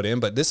put in.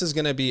 But this is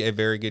going to be a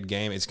very good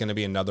game. It's going to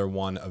be another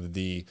one of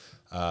the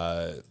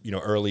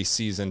early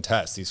season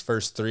tests. These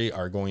first 3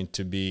 are going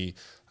to be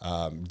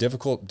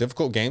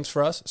difficult games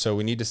for us. So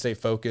we need to stay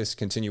focused,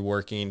 continue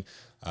working,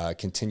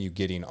 continue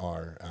getting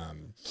our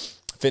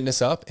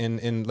fitness up,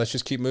 and let's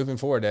just keep moving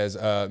forward. As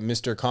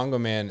Mr. Congo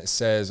Man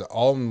says,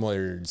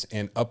 onwards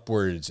and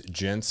upwards,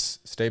 gents.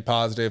 Stay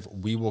positive.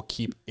 We will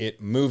keep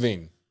it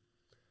moving.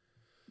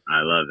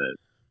 I love it.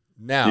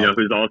 Now,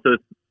 who's also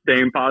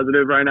staying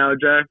positive right now,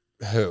 Jay?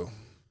 Who?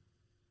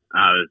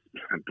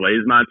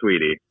 Blaise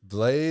Matuidi.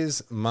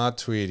 Blaise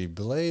Matuidi.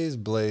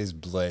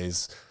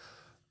 Blaise.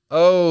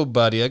 Oh,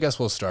 buddy, I guess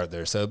we'll start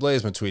there. So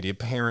Blaise Matuidi,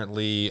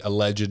 apparently,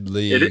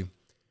 allegedly,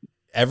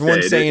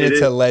 everyone's saying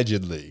it's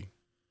allegedly.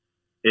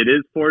 It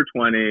is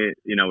 420.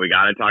 We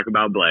got to talk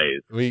about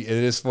Blaise.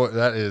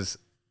 That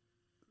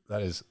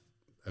is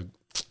a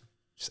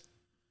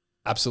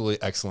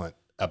absolutely excellent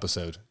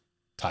episode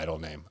title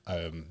name.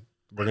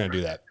 We're gonna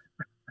do that.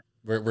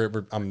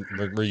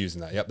 We're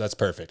using that. Yep, that's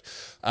perfect.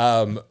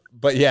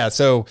 But yeah,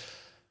 so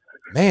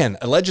man,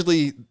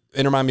 allegedly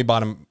Inter Miami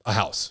bought him a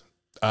house.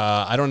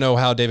 I don't know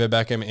how David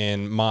Beckham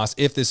and Moss,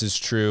 if this is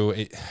true.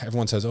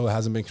 Everyone says, it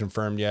hasn't been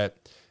confirmed yet.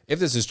 If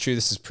this is true,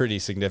 this is pretty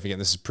significant.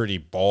 This is pretty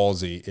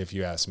ballsy, if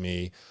you ask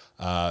me.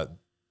 Kind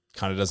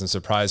of doesn't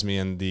surprise me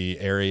in the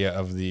area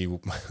of the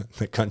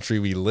country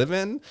we live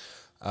in.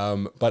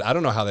 But I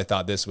don't know how they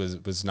thought this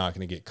was not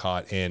going to get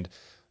caught. And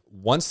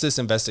once this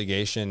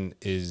investigation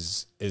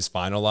is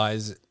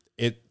finalized,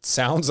 it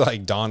sounds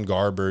like Don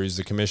Garber, who's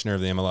the commissioner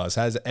of the MLS,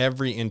 has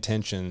every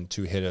intention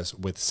to hit us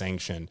with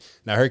sanction.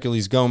 Now,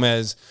 Herculez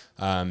Gomez,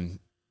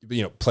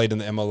 played in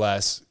the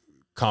MLS,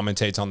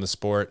 commentates on the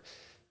sport.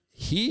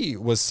 He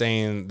was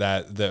saying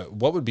that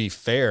what would be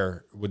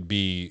fair would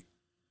be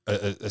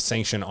a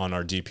sanction on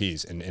our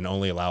DPs and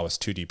only allow us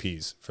 2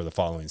 DPs for the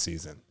following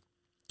season,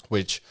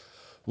 which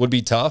would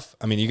be tough.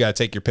 I mean, you got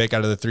to take your pick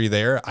out of the 3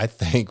 there. I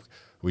think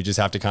we just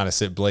have to kind of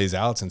sit Blaze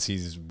out since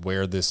he's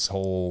where this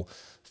whole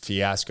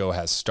fiasco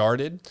has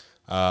started.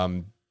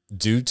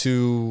 Due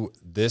to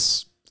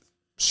this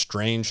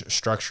strange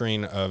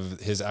structuring of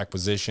his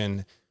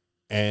acquisition,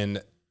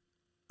 and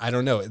I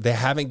don't know, they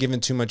haven't given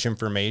too much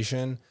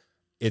information.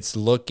 It's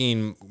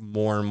looking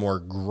more and more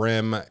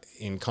grim,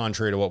 in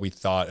contrary to what we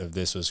thought of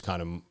this was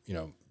kind of,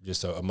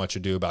 just a much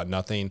ado about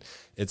nothing.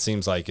 It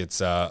seems like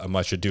it's a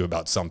much ado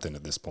about something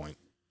at this point.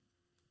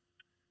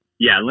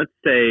 Yeah, let's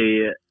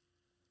say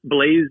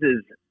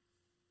Blaze's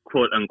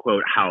quote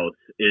unquote house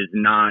is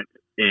not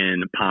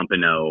in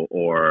Pompano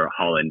or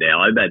Hollandale.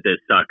 I bet this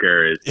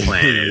sucker is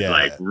playing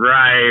like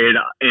right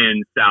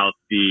in South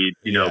Beach,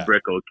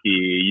 Brickell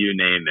Key, you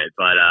name it.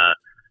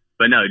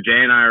 But no,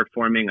 Jay and I are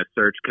forming a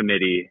search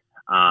committee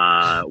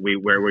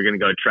where we're going to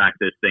go track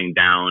this thing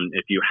down.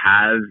 If you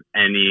have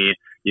any,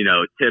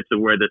 tips of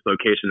where this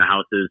location of the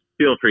house is,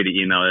 feel free to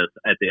email us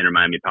at the Inter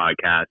Miami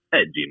Podcast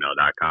at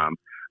gmail.com.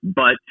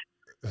 But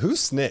who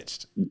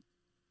snitched?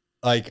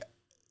 Like,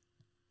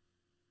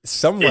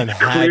 someone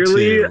had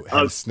to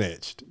have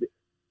snitched.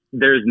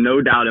 There's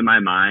no doubt in my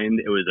mind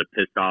it was a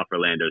pissed off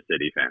Orlando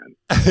City fan.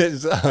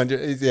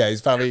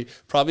 He's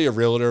probably a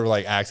realtor with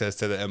like access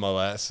to the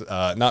MLS,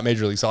 not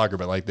Major League Soccer,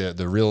 but like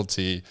the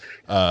realty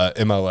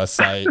MLS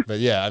site. But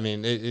yeah, I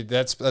mean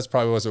that's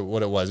probably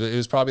what it was. It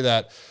was probably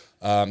that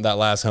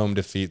last home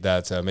defeat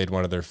that made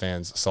one of their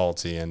fans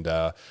salty, and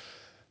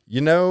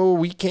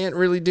we can't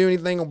really do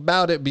anything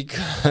about it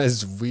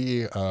because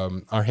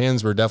our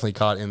hands were definitely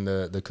caught in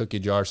the cookie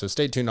jar. So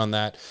stay tuned on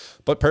that.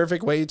 But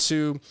perfect way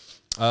to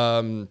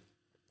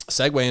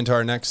segue into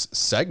our next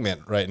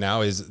segment right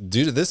now is,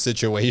 due to this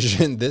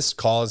situation, this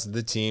caused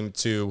the team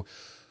to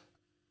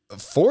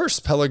force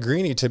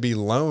Pellegrini to be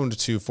loaned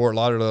to Fort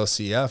Lauderdale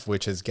CF,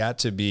 which has got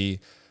to be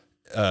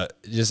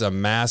just a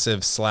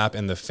massive slap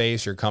in the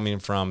face. You're coming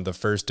from the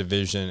first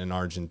division in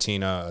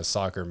Argentina, a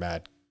soccer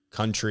mad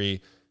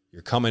country.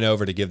 You're coming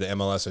over to give the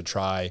MLS a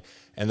try,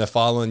 and the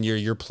following year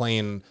you're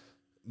playing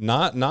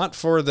not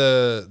for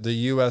the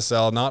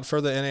USL, not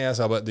for the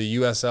NASL, but the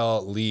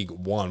USL League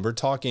One. We're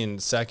talking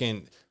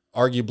second,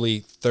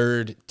 arguably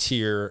third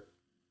tier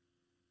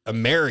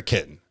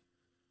American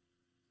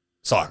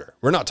soccer.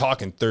 We're not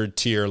talking third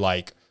tier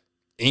like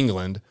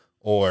England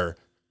or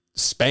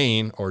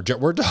Spain, we're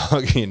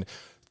talking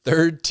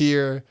third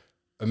tier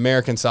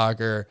American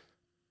soccer.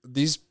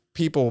 These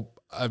people,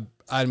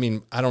 I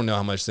mean, I don't know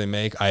how much they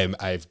make.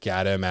 I've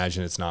got to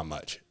imagine it's not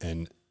much.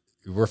 And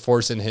we're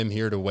forcing him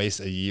here to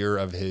waste a year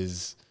of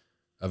his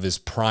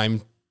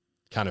prime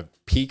kind of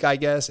peak, I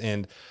guess.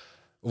 And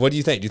what do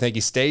you think? Do you think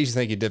he stays? Do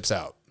you think he dips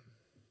out?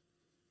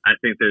 I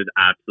think there's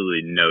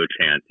absolutely no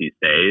chance he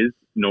stays,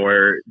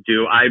 nor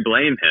do I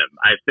blame him.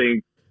 I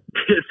think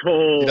this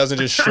whole... He doesn't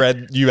just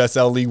shred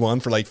USL League One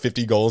for like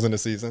 50 goals in a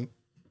season?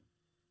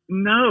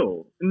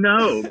 No,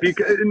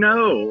 because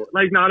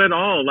like not at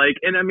all. Like,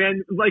 and I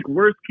mean, like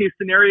worst case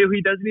scenario,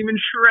 he doesn't even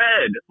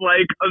shred.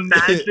 Like,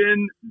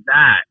 imagine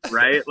that,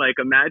 right? Like,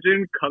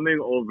 imagine coming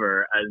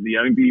over as the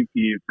young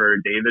DP for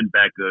David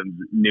Beckham's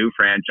new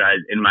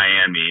franchise in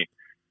Miami,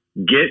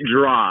 get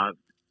dropped,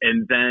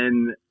 and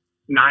then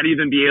not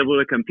even be able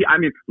to compete. I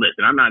mean,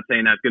 listen, I'm not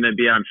saying that's going to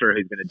be, I'm sure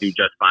he's going to do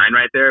just fine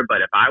right there.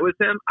 But if I was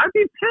him, I'd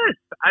be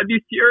pissed. I'd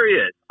be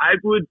furious. I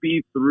would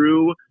be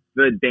through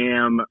the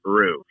damn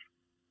roof.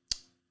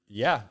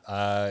 Yeah,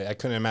 I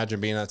couldn't imagine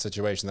being in that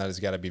situation. That has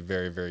got to be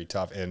very, very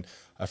tough. And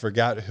I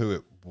forgot who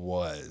it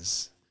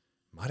was.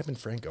 Might have been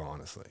Franco,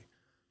 honestly.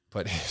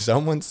 But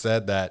someone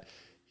said that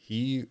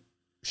he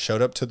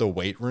showed up to the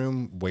weight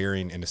room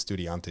wearing an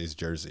Estudiantes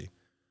jersey.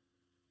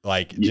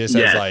 Like, just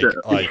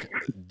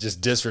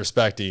just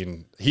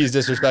disrespecting. He's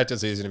disrespected,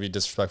 so he's going to be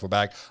disrespectful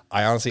back.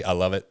 I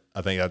love it.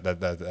 I think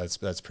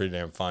that's pretty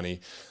damn funny.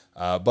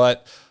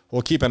 But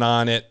we'll keep an eye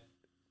on it.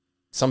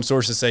 Some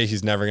sources say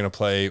he's never going to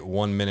play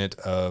 1 minute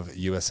of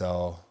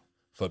USL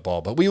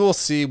football, but we will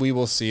see.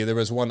 There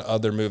was one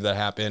other move that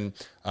happened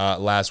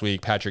last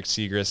week. Patrick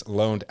Seagrass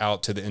loaned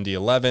out to the Indy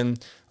 11.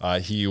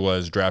 He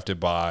was drafted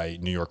by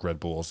New York Red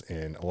Bulls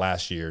in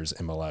last year's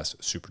MLS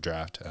Super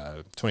Draft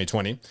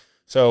 2020.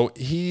 So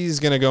he's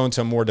going to go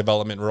into a more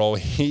development role.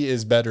 He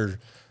is better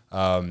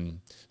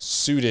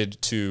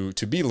suited to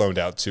be loaned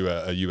out to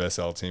a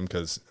USL team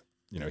because,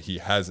 he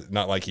has,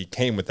 not like he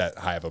came with that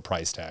high of a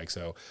price tag.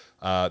 So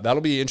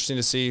that'll be interesting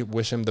to see.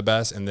 Wish him the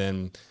best. And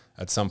then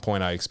at some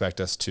point, I expect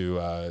us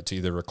to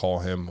either recall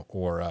him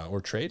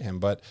or trade him.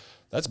 But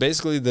that's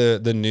basically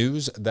the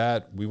news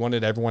that we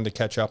wanted everyone to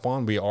catch up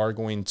on. We are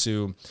going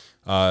to,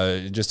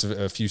 just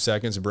a few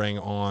seconds, bring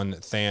on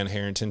Than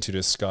Harrington to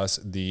discuss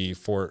the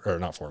Fort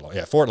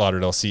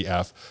Lauderdale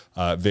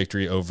CF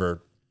victory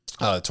over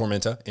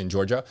Tormenta in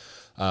Georgia,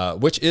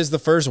 which is the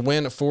first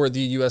win for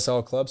the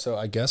USL club. So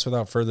I guess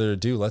without further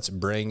ado, let's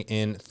bring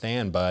in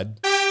Than, bud.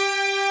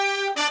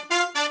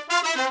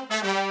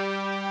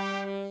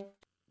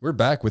 We're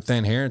back with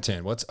Than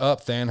Harrington. What's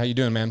up, Than? How you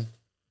doing, man?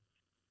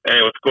 Hey,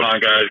 what's going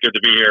on, guys? Good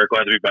to be here.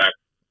 Glad to be back.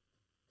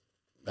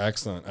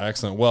 Excellent.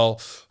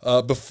 Well,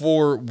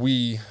 before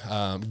we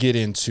get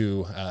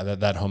into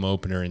that home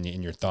opener and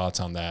your thoughts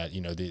on that,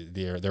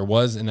 there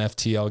was an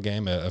FTL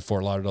game, a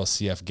Fort Lauderdale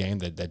CF game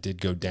that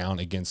did go down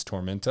against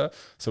Tormenta.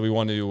 So we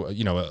want to,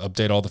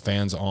 update all the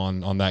fans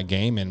on that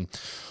game and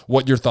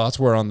what your thoughts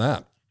were on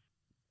that.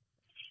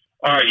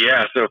 All right,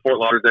 yeah. So Fort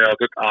Lauderdale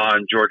took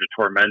on Georgia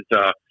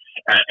Tormenta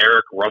at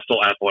Eric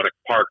Russell Athletic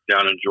Park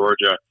down in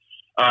Georgia.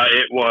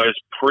 It was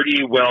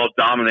pretty well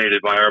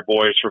dominated by our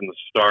boys from the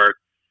start.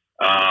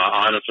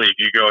 Honestly, if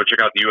you go and check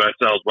out the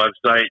USL's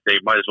website, they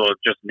might as well have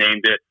just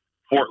named it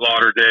Fort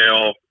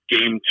Lauderdale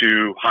Game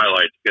 2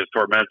 Highlights, because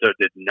Tormenta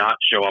did not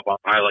show up on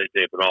highlight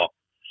tape at all.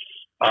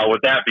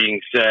 With that being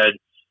said,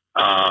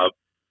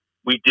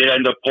 we did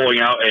end up pulling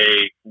out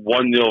a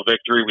 1-0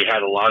 victory. We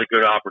had a lot of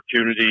good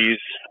opportunities.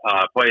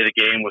 Play of the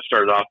game was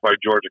started off by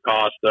George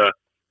Acosta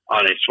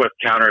on a swift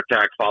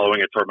counterattack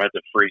following a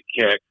Tormenta free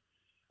kick.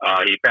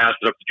 He passed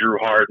it up to Drew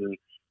Harden,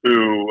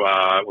 who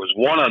was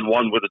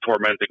one-on-one with the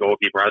Tormenta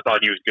goalkeeper. I thought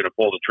he was going to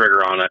pull the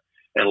trigger on it.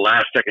 And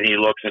last second, he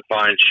looks and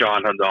finds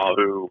Sean Hundal,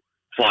 who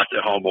slots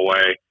it home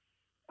away.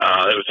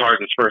 It was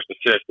Harden's first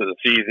assist of the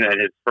season and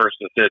his first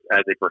assist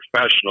as a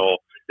professional,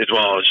 as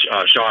well as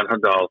Sean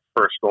Hundal's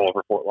first goal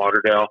for Fort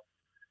Lauderdale.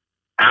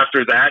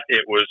 After that,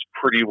 it was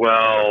pretty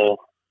well,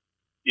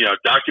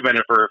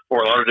 documented for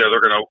Fort Lauderdale.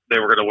 They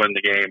were going to win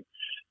the game.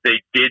 They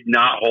did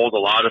not hold a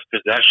lot of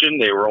possession.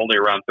 They were only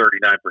around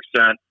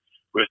 39%,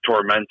 with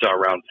Tormenta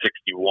around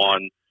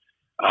 61.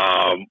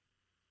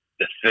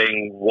 The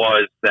thing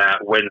was that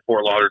when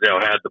Fort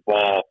Lauderdale had the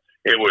ball,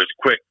 it was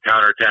quick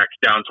counterattacks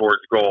down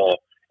towards goal,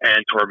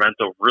 and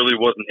Tormenta really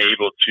wasn't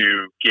able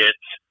to get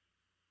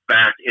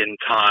back in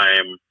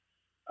time.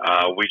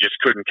 We just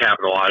couldn't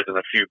capitalize on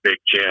a few big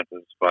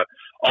chances. But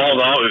all in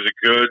all, it was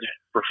a good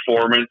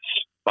performance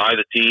by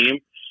the team.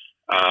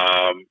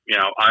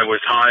 I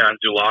was high on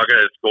Zulaga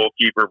as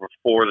goalkeeper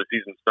before the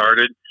season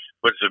started,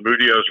 but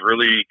Zamudio's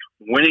really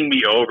winning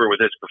me over with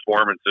his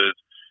performances.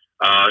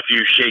 A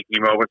few shaky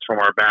moments from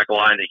our back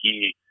line that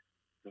he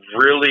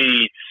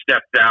really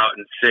stepped out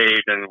and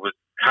saved and was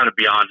kind of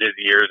beyond his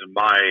years, in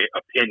my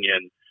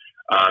opinion.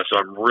 So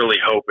I'm really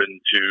hoping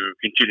to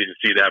continue to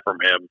see that from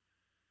him.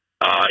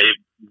 It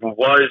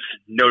was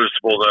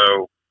noticeable,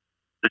 though,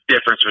 the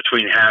difference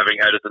between having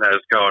Edison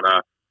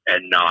Azcona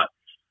and not.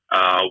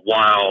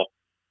 While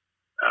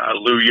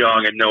Lou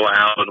Young and Noah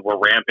Allen were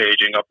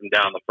rampaging up and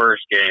down the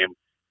first game,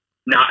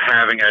 not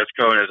having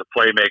Azcona as a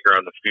playmaker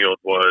on the field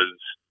was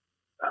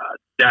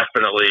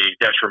definitely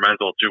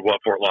detrimental to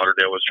what Fort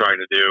Lauderdale was trying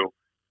to do,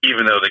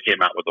 even though they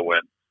came out with a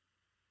win.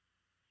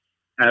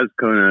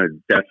 Azcona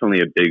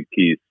definitely a big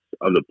piece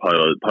of the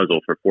puzzle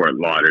for Fort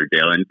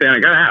Lauderdale. And Dan, I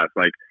gotta ask,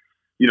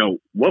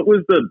 what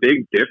was the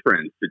big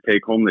difference to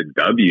take home the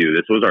W?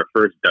 This was our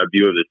first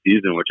W of the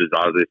season, which is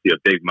obviously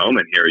a big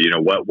moment here.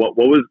 What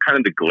was kind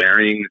of the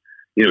glaring,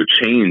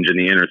 change in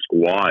the inner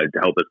squad to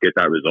help us get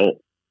that result?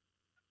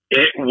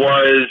 It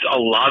was a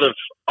lot of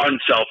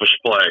unselfish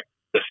play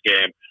this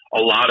game.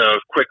 A lot of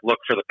quick look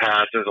for the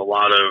passes. A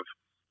lot of,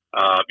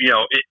 I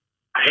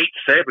hate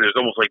to say it, but it was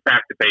almost like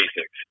back to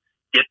basics.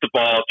 Get the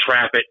ball,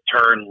 trap it,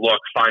 turn,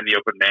 look, find the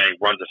open man,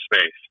 run to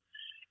space.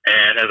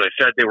 And as I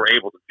said, they were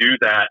able to do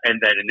that and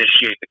then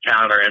initiate the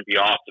counter and be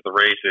off to the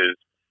races.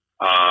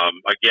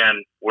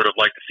 Again, would have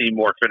liked to see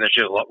more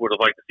finishes, would have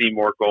liked to see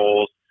more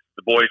goals.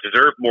 The boys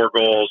deserved more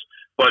goals,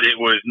 but it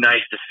was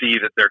nice to see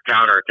that their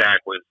counterattack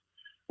was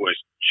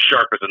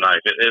sharp as a knife.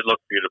 It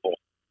looked beautiful.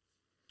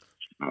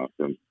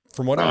 Awesome.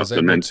 From what I was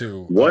able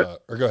to...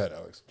 or go ahead,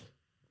 Alex.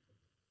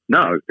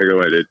 No, go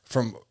ahead.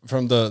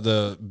 From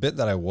the bit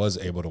that I was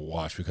able to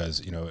watch, because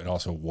it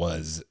also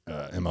was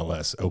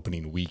MLS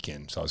opening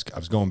weekend, so I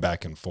was going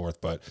back and forth,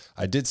 but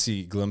I did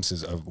see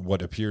glimpses of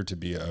what appeared to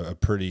be a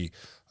pretty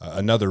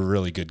another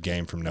really good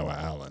game from Noah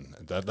Allen.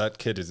 That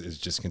kid is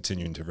just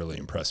continuing to really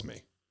impress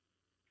me.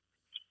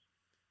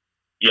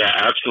 Yeah,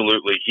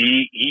 absolutely.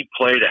 He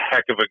played a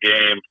heck of a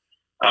game.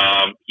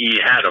 He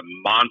had a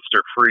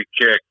monster free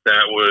kick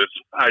that was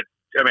I'd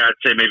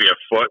say maybe a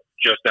foot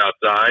just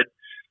outside.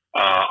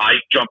 I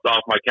jumped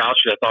off my couch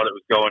because I thought it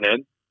was going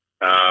in.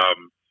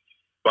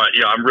 But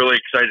I'm really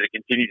excited to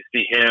continue to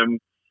see him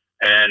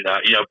and,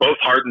 both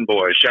Harden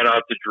boys. Shout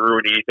out to Drew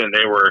and Ethan.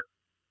 They were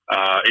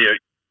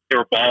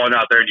balling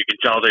out there, and you can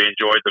tell they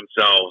enjoyed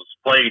themselves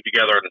playing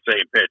together on the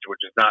same pitch,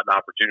 which is not an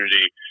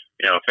opportunity,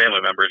 family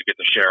members get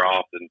to share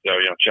often. So,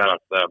 shout out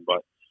to them.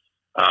 But,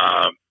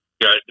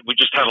 we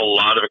just have a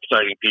lot of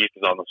exciting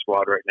pieces on the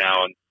squad right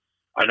now. And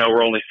I know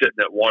we're only sitting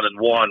at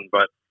 1-1,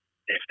 but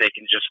if they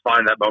can just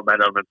find that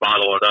momentum and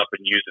bottle it up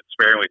and use it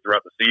sparingly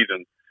throughout the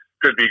season,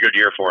 could be a good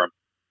year for them.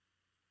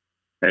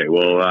 Hey,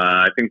 well,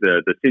 I think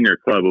the senior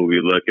club will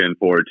be looking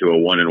forward to a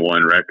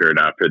 1-1 record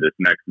after this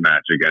next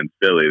match against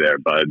Philly there,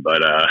 bud.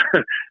 But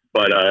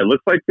it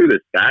looks like through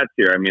the stats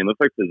here, it looks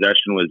like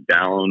possession was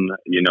down,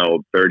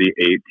 38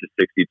 to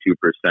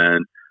 62%.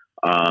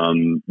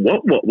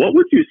 What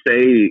would you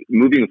say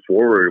moving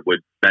forward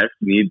would best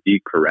need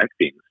be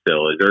correcting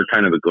still? Is there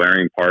kind of a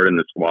glaring part in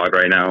the squad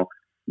right now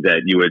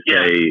that you would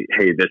say,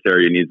 hey, this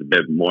area needs a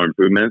bit more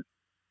improvement?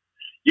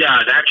 Yeah,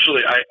 and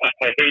actually, I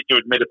hate to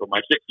admit it, but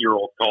my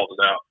 6-year-old called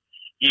it out.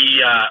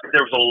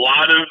 There was a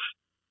lot of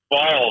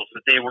balls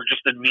that they were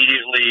just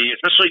immediately,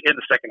 especially in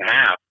the second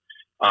half.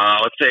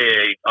 Let's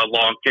say a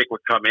long kick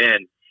would come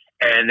in,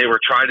 and they were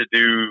trying to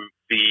do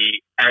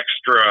the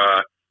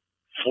extra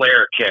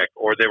flare kick,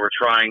 or they were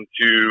trying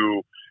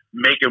to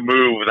make a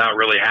move without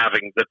really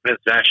having the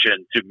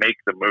possession to make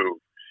the move.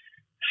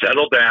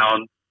 Settle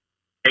down,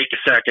 take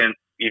a second,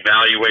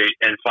 evaluate,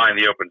 and find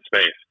the open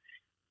space.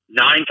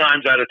 9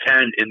 times out of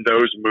 10 in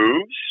those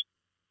moves,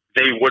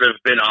 they would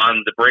have been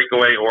on the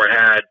breakaway or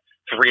had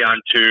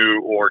 3-on-2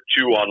 or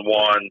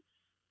 2-on-1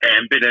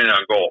 and been in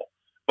on goal.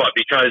 But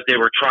because they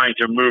were trying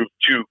to move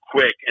too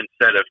quick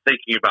instead of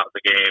thinking about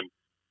the game,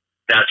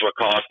 that's what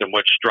cost them,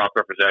 which dropped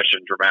their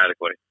possession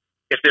dramatically.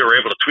 If they were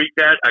able to tweak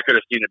that, I could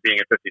have seen it being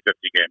a 50-50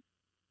 game.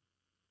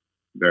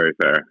 Very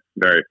fair.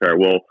 Very fair.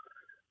 Well,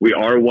 we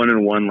are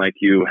 1-1, like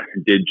you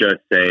did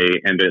just say,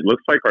 and it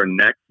looks like our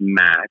next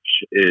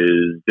match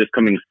is this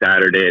coming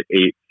Saturday at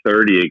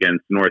 8:30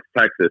 against North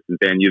Texas. And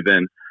Dan, you've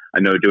been, I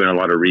know, doing a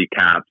lot of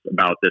recaps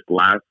about this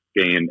last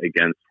game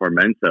against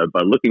Tormenta.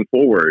 But looking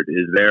forward,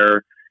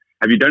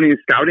 have you done any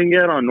scouting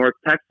yet on North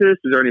Texas?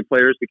 Is there any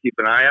players to keep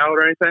an eye out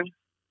or anything?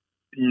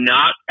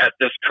 Not at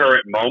this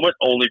current moment,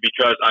 only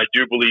because I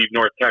do believe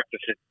North Texas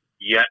is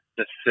yet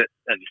to sit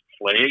and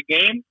play a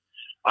game.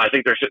 I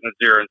think they're sitting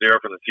at 0-0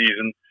 for the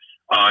season.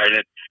 And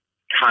it's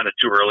kind of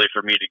too early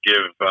for me to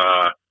give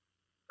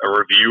a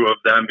review of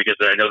them because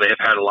I know they have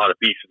had a lot of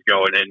pieces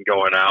going in,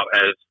 going out,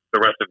 as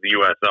the rest of the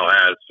USL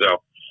has. So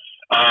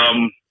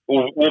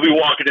we'll be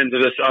walking into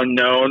this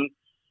unknown,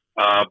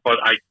 but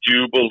I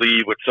do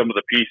believe with some of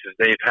the pieces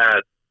they've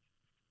had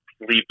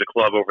leave the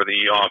club over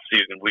the off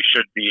season, we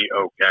should be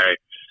okay.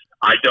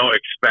 I'll go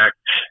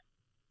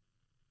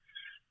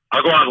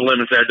out on a limb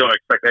and say I don't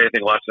expect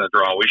anything less than a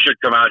draw. We should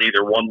come out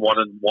either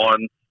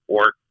 1-1-1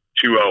 or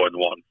 2-0-1,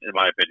 in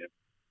my opinion.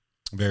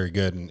 Very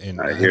good. And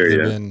I hear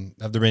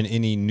have there been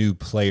any new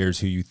players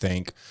who you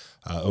think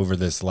over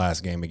this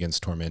last game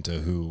against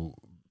Tormenta who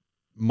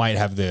might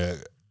have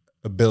the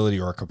ability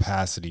or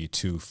capacity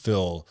to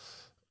fill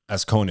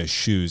Azcona's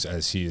shoes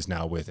as he is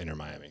now with Inter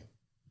Miami?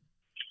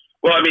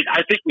 Well, I mean,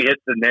 I think we hit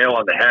the nail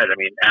on the head. I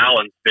mean,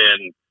 Allen's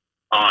been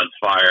on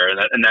fire,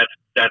 and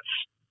that's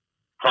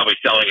probably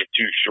selling it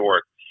too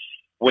short.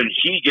 When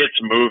he gets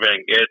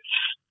moving,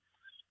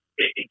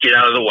 get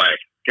out of the way.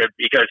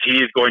 Because he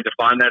is going to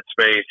find that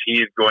space,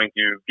 he is going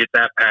to get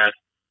that pass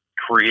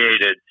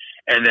created,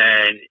 and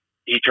then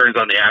he turns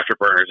on the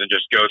afterburners and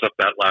just goes up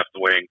that left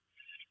wing.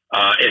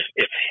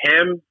 If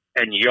him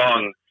and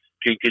Young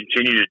can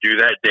continue to do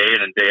that day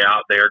in and day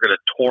out, they are going to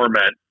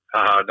torment,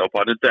 no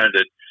pun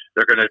intended,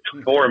 they're going to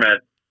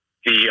torment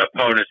the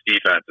opponent's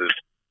defenses.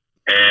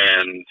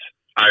 And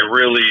I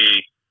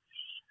really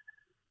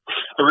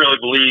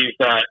believe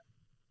that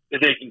they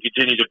can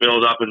continue to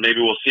build up, and maybe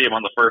we'll see him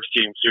on the first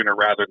team sooner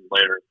rather than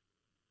later.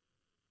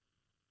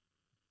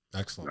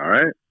 Excellent. All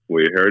right.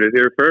 We heard it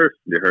here first.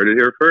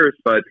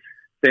 But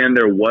Stan,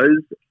 there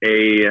was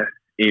a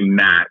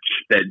match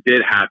that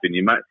did happen.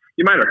 You might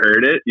have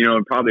heard it,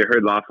 and probably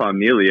heard La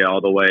Familia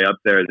all the way up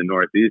there in the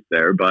Northeast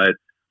there. But,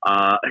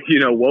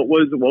 what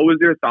was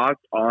your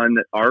thoughts on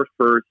our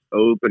first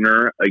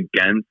opener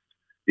against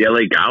the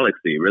LA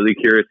Galaxy? Really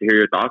curious to hear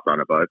your thoughts on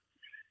it, bud.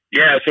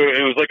 Yeah, so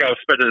it was like I was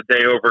spending the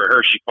day over at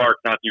Hershey Park,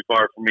 not too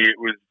far from me. It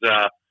was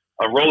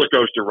a roller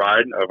coaster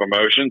ride of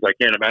emotions. I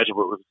can't imagine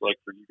what it was like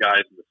for you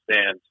guys in the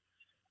stands.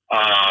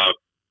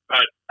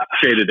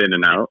 Shaded in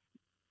and out.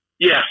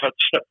 Yeah,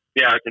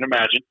 I can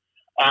imagine.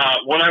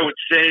 What I would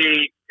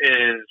say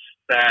is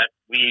that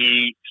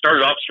we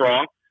started off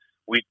strong.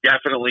 We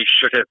definitely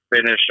should have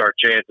finished our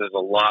chances a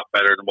lot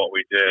better than what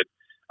we did.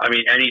 I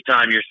mean,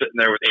 anytime you're sitting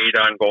there with 8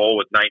 on goal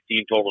with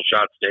 19 total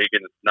shots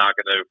taken, it's not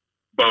going to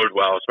bode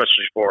well,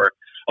 especially for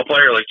a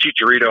player like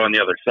Chicharito on the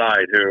other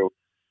side, who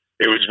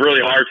it was really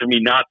hard for me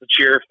not to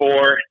cheer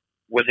for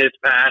with his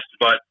past,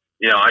 but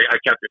I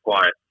kept it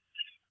quiet.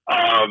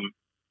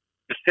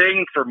 The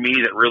thing for me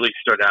that really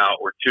stood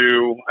out were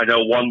two. I know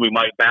one we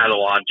might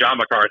battle on. John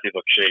McCarthy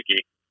looked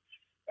shaky.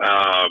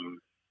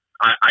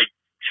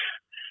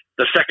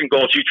 The second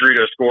goal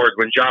Chicharito scored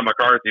when John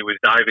McCarthy was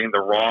diving the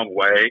wrong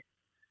way.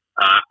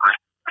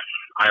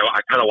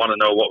 I kind of want to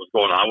know what was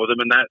going on with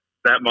him in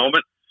that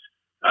moment.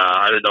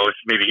 I didn't know if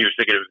maybe he was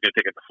thinking it was going to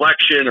take a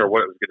deflection or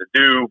what it was going to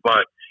do,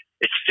 but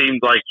it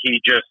seemed like he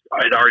just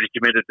had already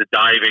committed to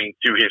diving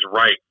to his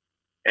right,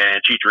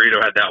 and Chicharito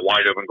had that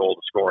wide open goal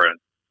to score in.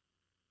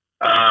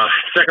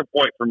 Second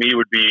point for me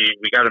would be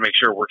we got to make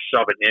sure we're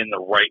subbing in the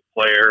right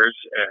players,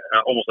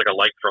 almost like a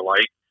like for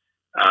like.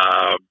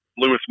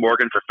 Lewis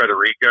Morgan for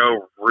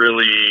Federico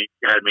really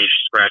had me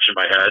scratching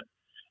my head,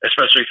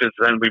 especially since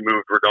then we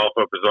moved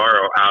Rodolfo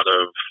Pizarro out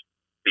of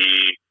the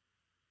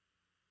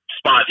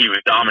spot he was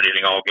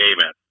dominating all game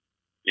in.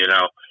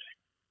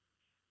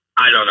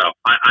 I don't know.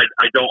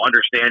 I don't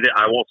understand it.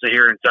 I won't sit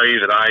here and tell you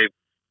that I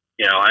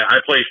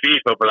play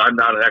FIFA, but I'm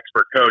not an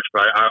expert coach,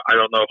 but I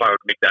don't know if I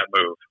would make that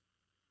move.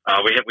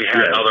 We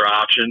had other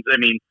options. I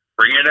mean,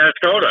 bring in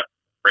Escoda,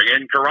 bring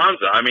in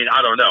Carranza. I mean,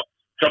 I don't know.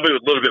 Somebody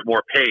with a little bit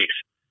more pace.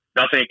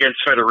 Nothing against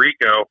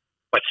Federico,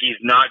 but he's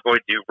not going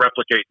to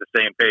replicate the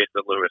same pace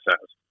that Lewis has.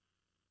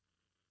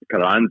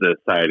 Carranza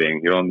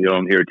sighting. You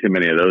don't hear too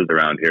many of those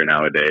around here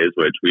nowadays,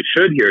 which we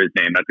should hear his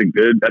name. That's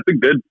a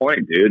good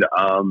point, dude.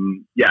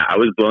 Yeah, I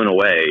was blown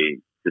away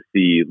to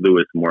see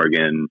Lewis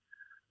Morgan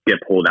get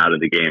pulled out of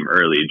the game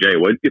early. Jay,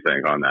 what do you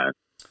think on that?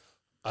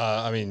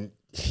 I mean,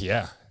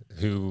 yeah,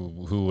 who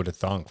would have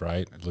thunk,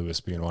 right? Lewis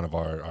being one of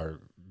our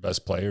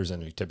best players,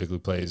 and he typically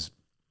plays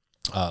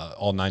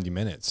all 90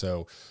 minutes.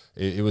 So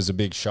it was a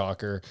big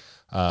shocker.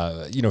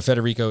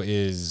 Federico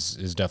is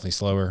definitely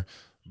slower,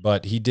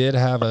 but he did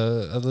have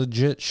a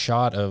legit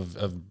shot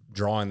of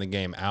drawing the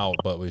game out,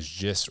 but was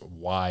just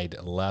wide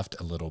left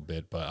a little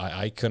bit. But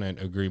I couldn't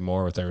agree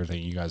more with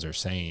everything you guys are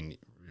saying.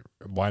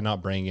 Why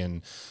not bring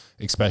in,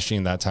 especially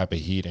in that type of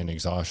heat and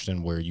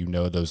exhaustion where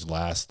those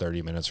last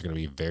 30 minutes are going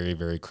to be very,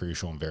 very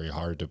crucial and very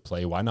hard to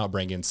play? Why not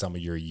bring in some of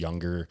your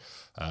younger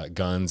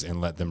guns and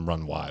let them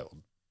run wild?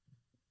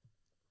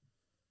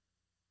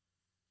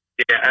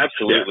 Yeah,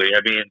 absolutely. Yeah.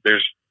 I mean,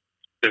 there's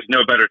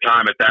no better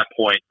time at that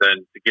point than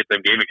to get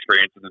them game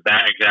experience in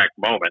that exact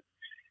moment.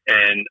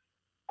 And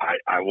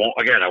I won't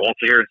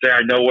sit here and say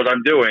I know what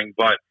I'm doing,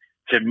 but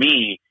to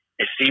me,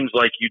 it seems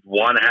like you'd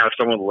want to have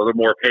someone with a little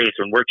more pace.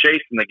 When we're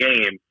chasing the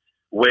game,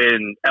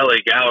 when LA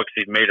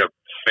Galaxy made a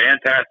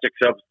fantastic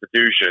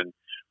substitution,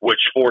 which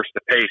forced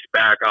the pace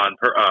back on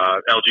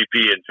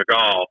LGP and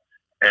Figal,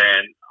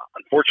 and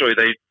unfortunately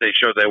they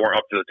showed they weren't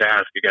up to the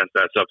task against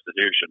that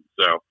substitution.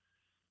 So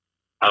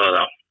I don't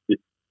know.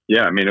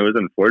 Yeah, I mean, it was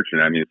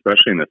unfortunate. I mean,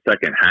 especially in the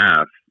second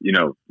half,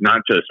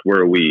 not just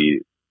were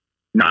we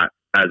not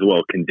as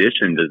well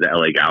conditioned as the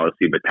LA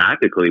Galaxy, but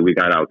tactically we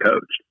got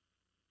outcoached.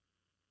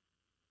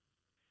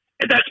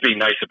 And that's being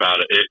nice about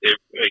it.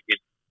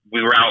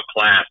 We were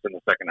outclassed in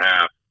the second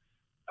half.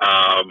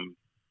 I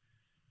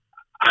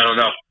don't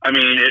know. I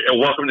mean,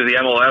 welcome to the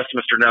MLS,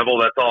 Mr. Neville.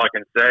 That's all I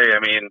can say. I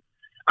mean,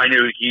 I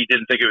knew he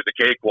didn't think it was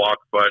a cakewalk,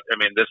 but I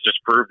mean, this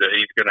just proved it.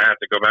 He's going to have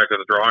to go back to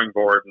the drawing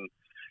board and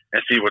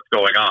see what's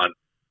going on.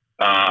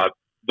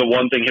 The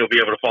one thing he'll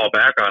be able to fall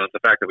back on is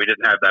the fact that we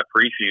didn't have that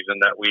preseason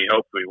that we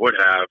hoped we would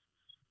have.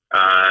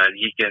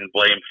 He can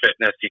blame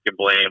fitness. He can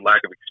blame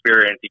lack of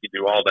experience. He can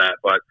do all that.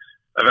 But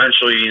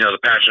eventually, the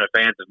passionate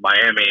fans of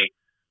Miami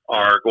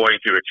are going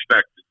to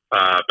expect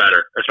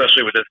better,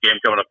 especially with this game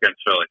coming up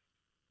against Philly.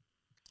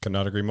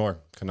 Cannot agree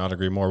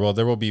more. Well,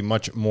 there will be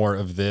much more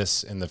of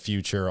this in the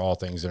future. All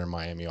things Inter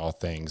Miami, all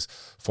things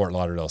Fort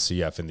Lauderdale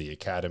CF in the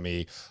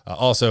Academy.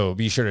 Also,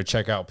 be sure to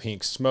check out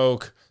Pink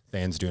Smoke.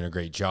 Dan's doing a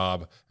great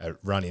job at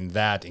running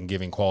that and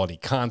giving quality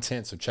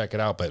content, so check it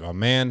out. But, my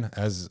man,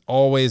 as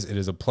always, it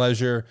is a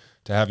pleasure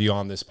to have you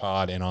on this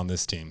pod and on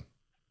this team.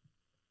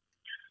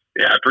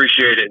 Yeah, I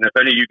appreciate it. And if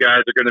any of you guys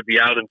are going to be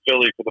out in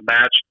Philly for the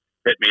match,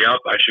 hit me up.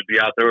 I should be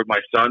out there with my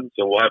son,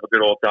 so we'll have a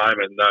good old time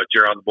and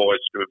cheer on the boys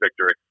to a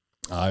victory.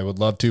 I would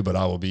love to, but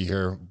I will be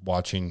here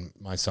watching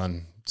my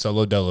son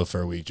solo dolo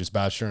for a week, just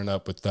bacheloring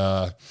up with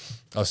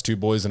us two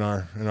boys and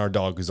our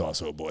dog, who's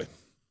also a boy.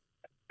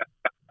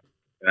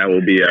 I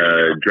will be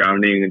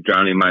drowning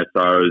my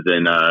sorrows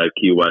in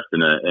Key West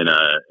in a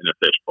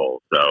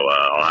fishbowl, so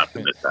I'll have to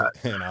miss that.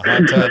 In a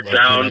hot tub.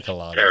 Sounds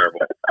terrible.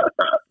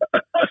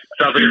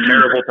 Sounds like a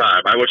terrible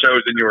time. I wish I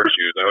was in your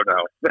shoes. Oh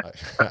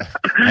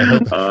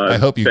no. I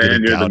hope you get a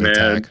gout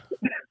attack.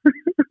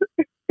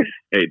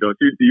 Hey, don't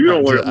you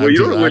don't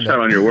wish that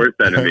on your worst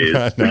enemies.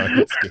 No,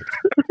 that's good.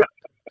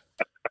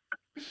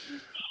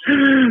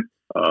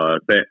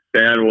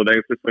 Stan, well,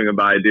 thanks for swinging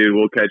by, dude.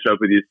 We'll catch up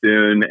with you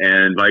soon.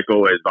 And like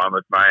always,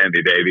 vamos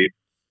Miami, baby.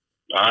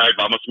 All right,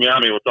 vamos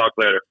Miami. We'll talk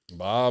later.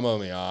 Vamos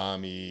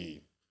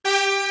Miami.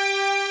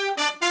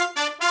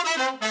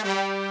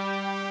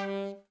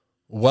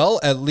 Well,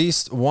 at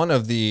least one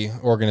of the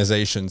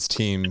organization's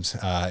teams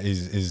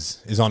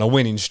is on a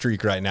winning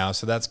streak right now,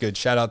 so that's good.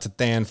 Shout out to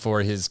Than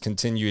for his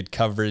continued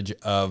coverage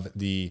of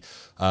the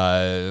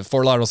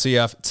Fort Lauderdale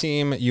CF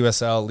team,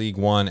 USL League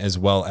One, as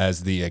well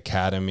as the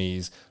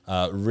academies.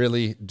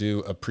 Really do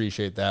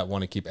appreciate that.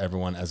 Want to keep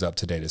everyone as up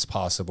to date as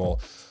possible.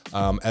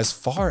 As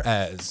far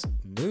as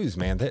news,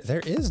 man,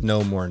 there is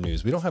no more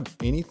news. We don't have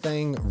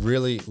anything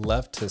really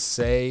left to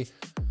say.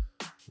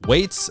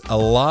 Wait's a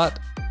lot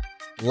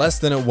less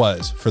than it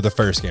was for the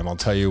first game. I'll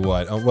tell you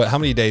what. How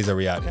many days are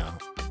we at now?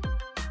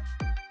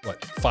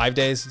 5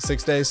 days,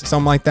 6 days,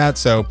 something like that.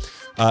 So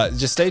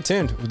just stay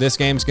tuned. This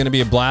game's going to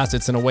be a blast.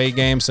 It's an away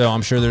game, so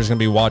I'm sure there's going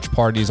to be watch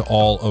parties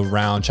all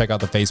around. Check out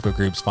the Facebook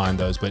groups, find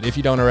those. But if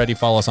you don't already,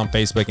 follow us on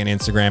Facebook and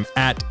Instagram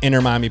at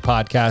Inter Miami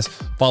Podcast.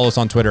 Follow us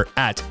on Twitter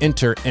at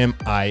Inter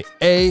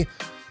MIA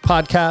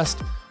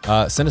Podcast.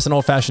 Send us an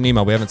old-fashioned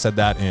email. We haven't said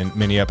that in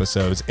many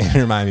episodes.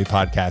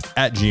 InterMiamiPodcast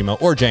at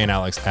Gmail or Jay and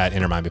Alex at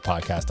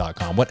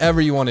InterMiamiPodcast.com.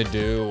 Whatever you want to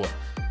do,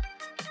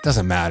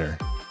 doesn't matter.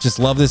 Just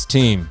love this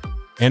team.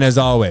 And as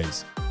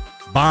always,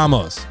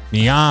 vamos,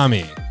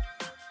 Miami.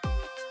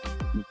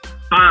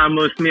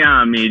 Vamos,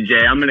 Miami,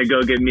 Jay. I'm going to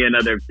go get me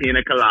another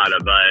pina colada,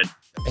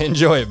 bud.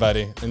 Enjoy it,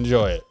 buddy.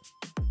 Enjoy it.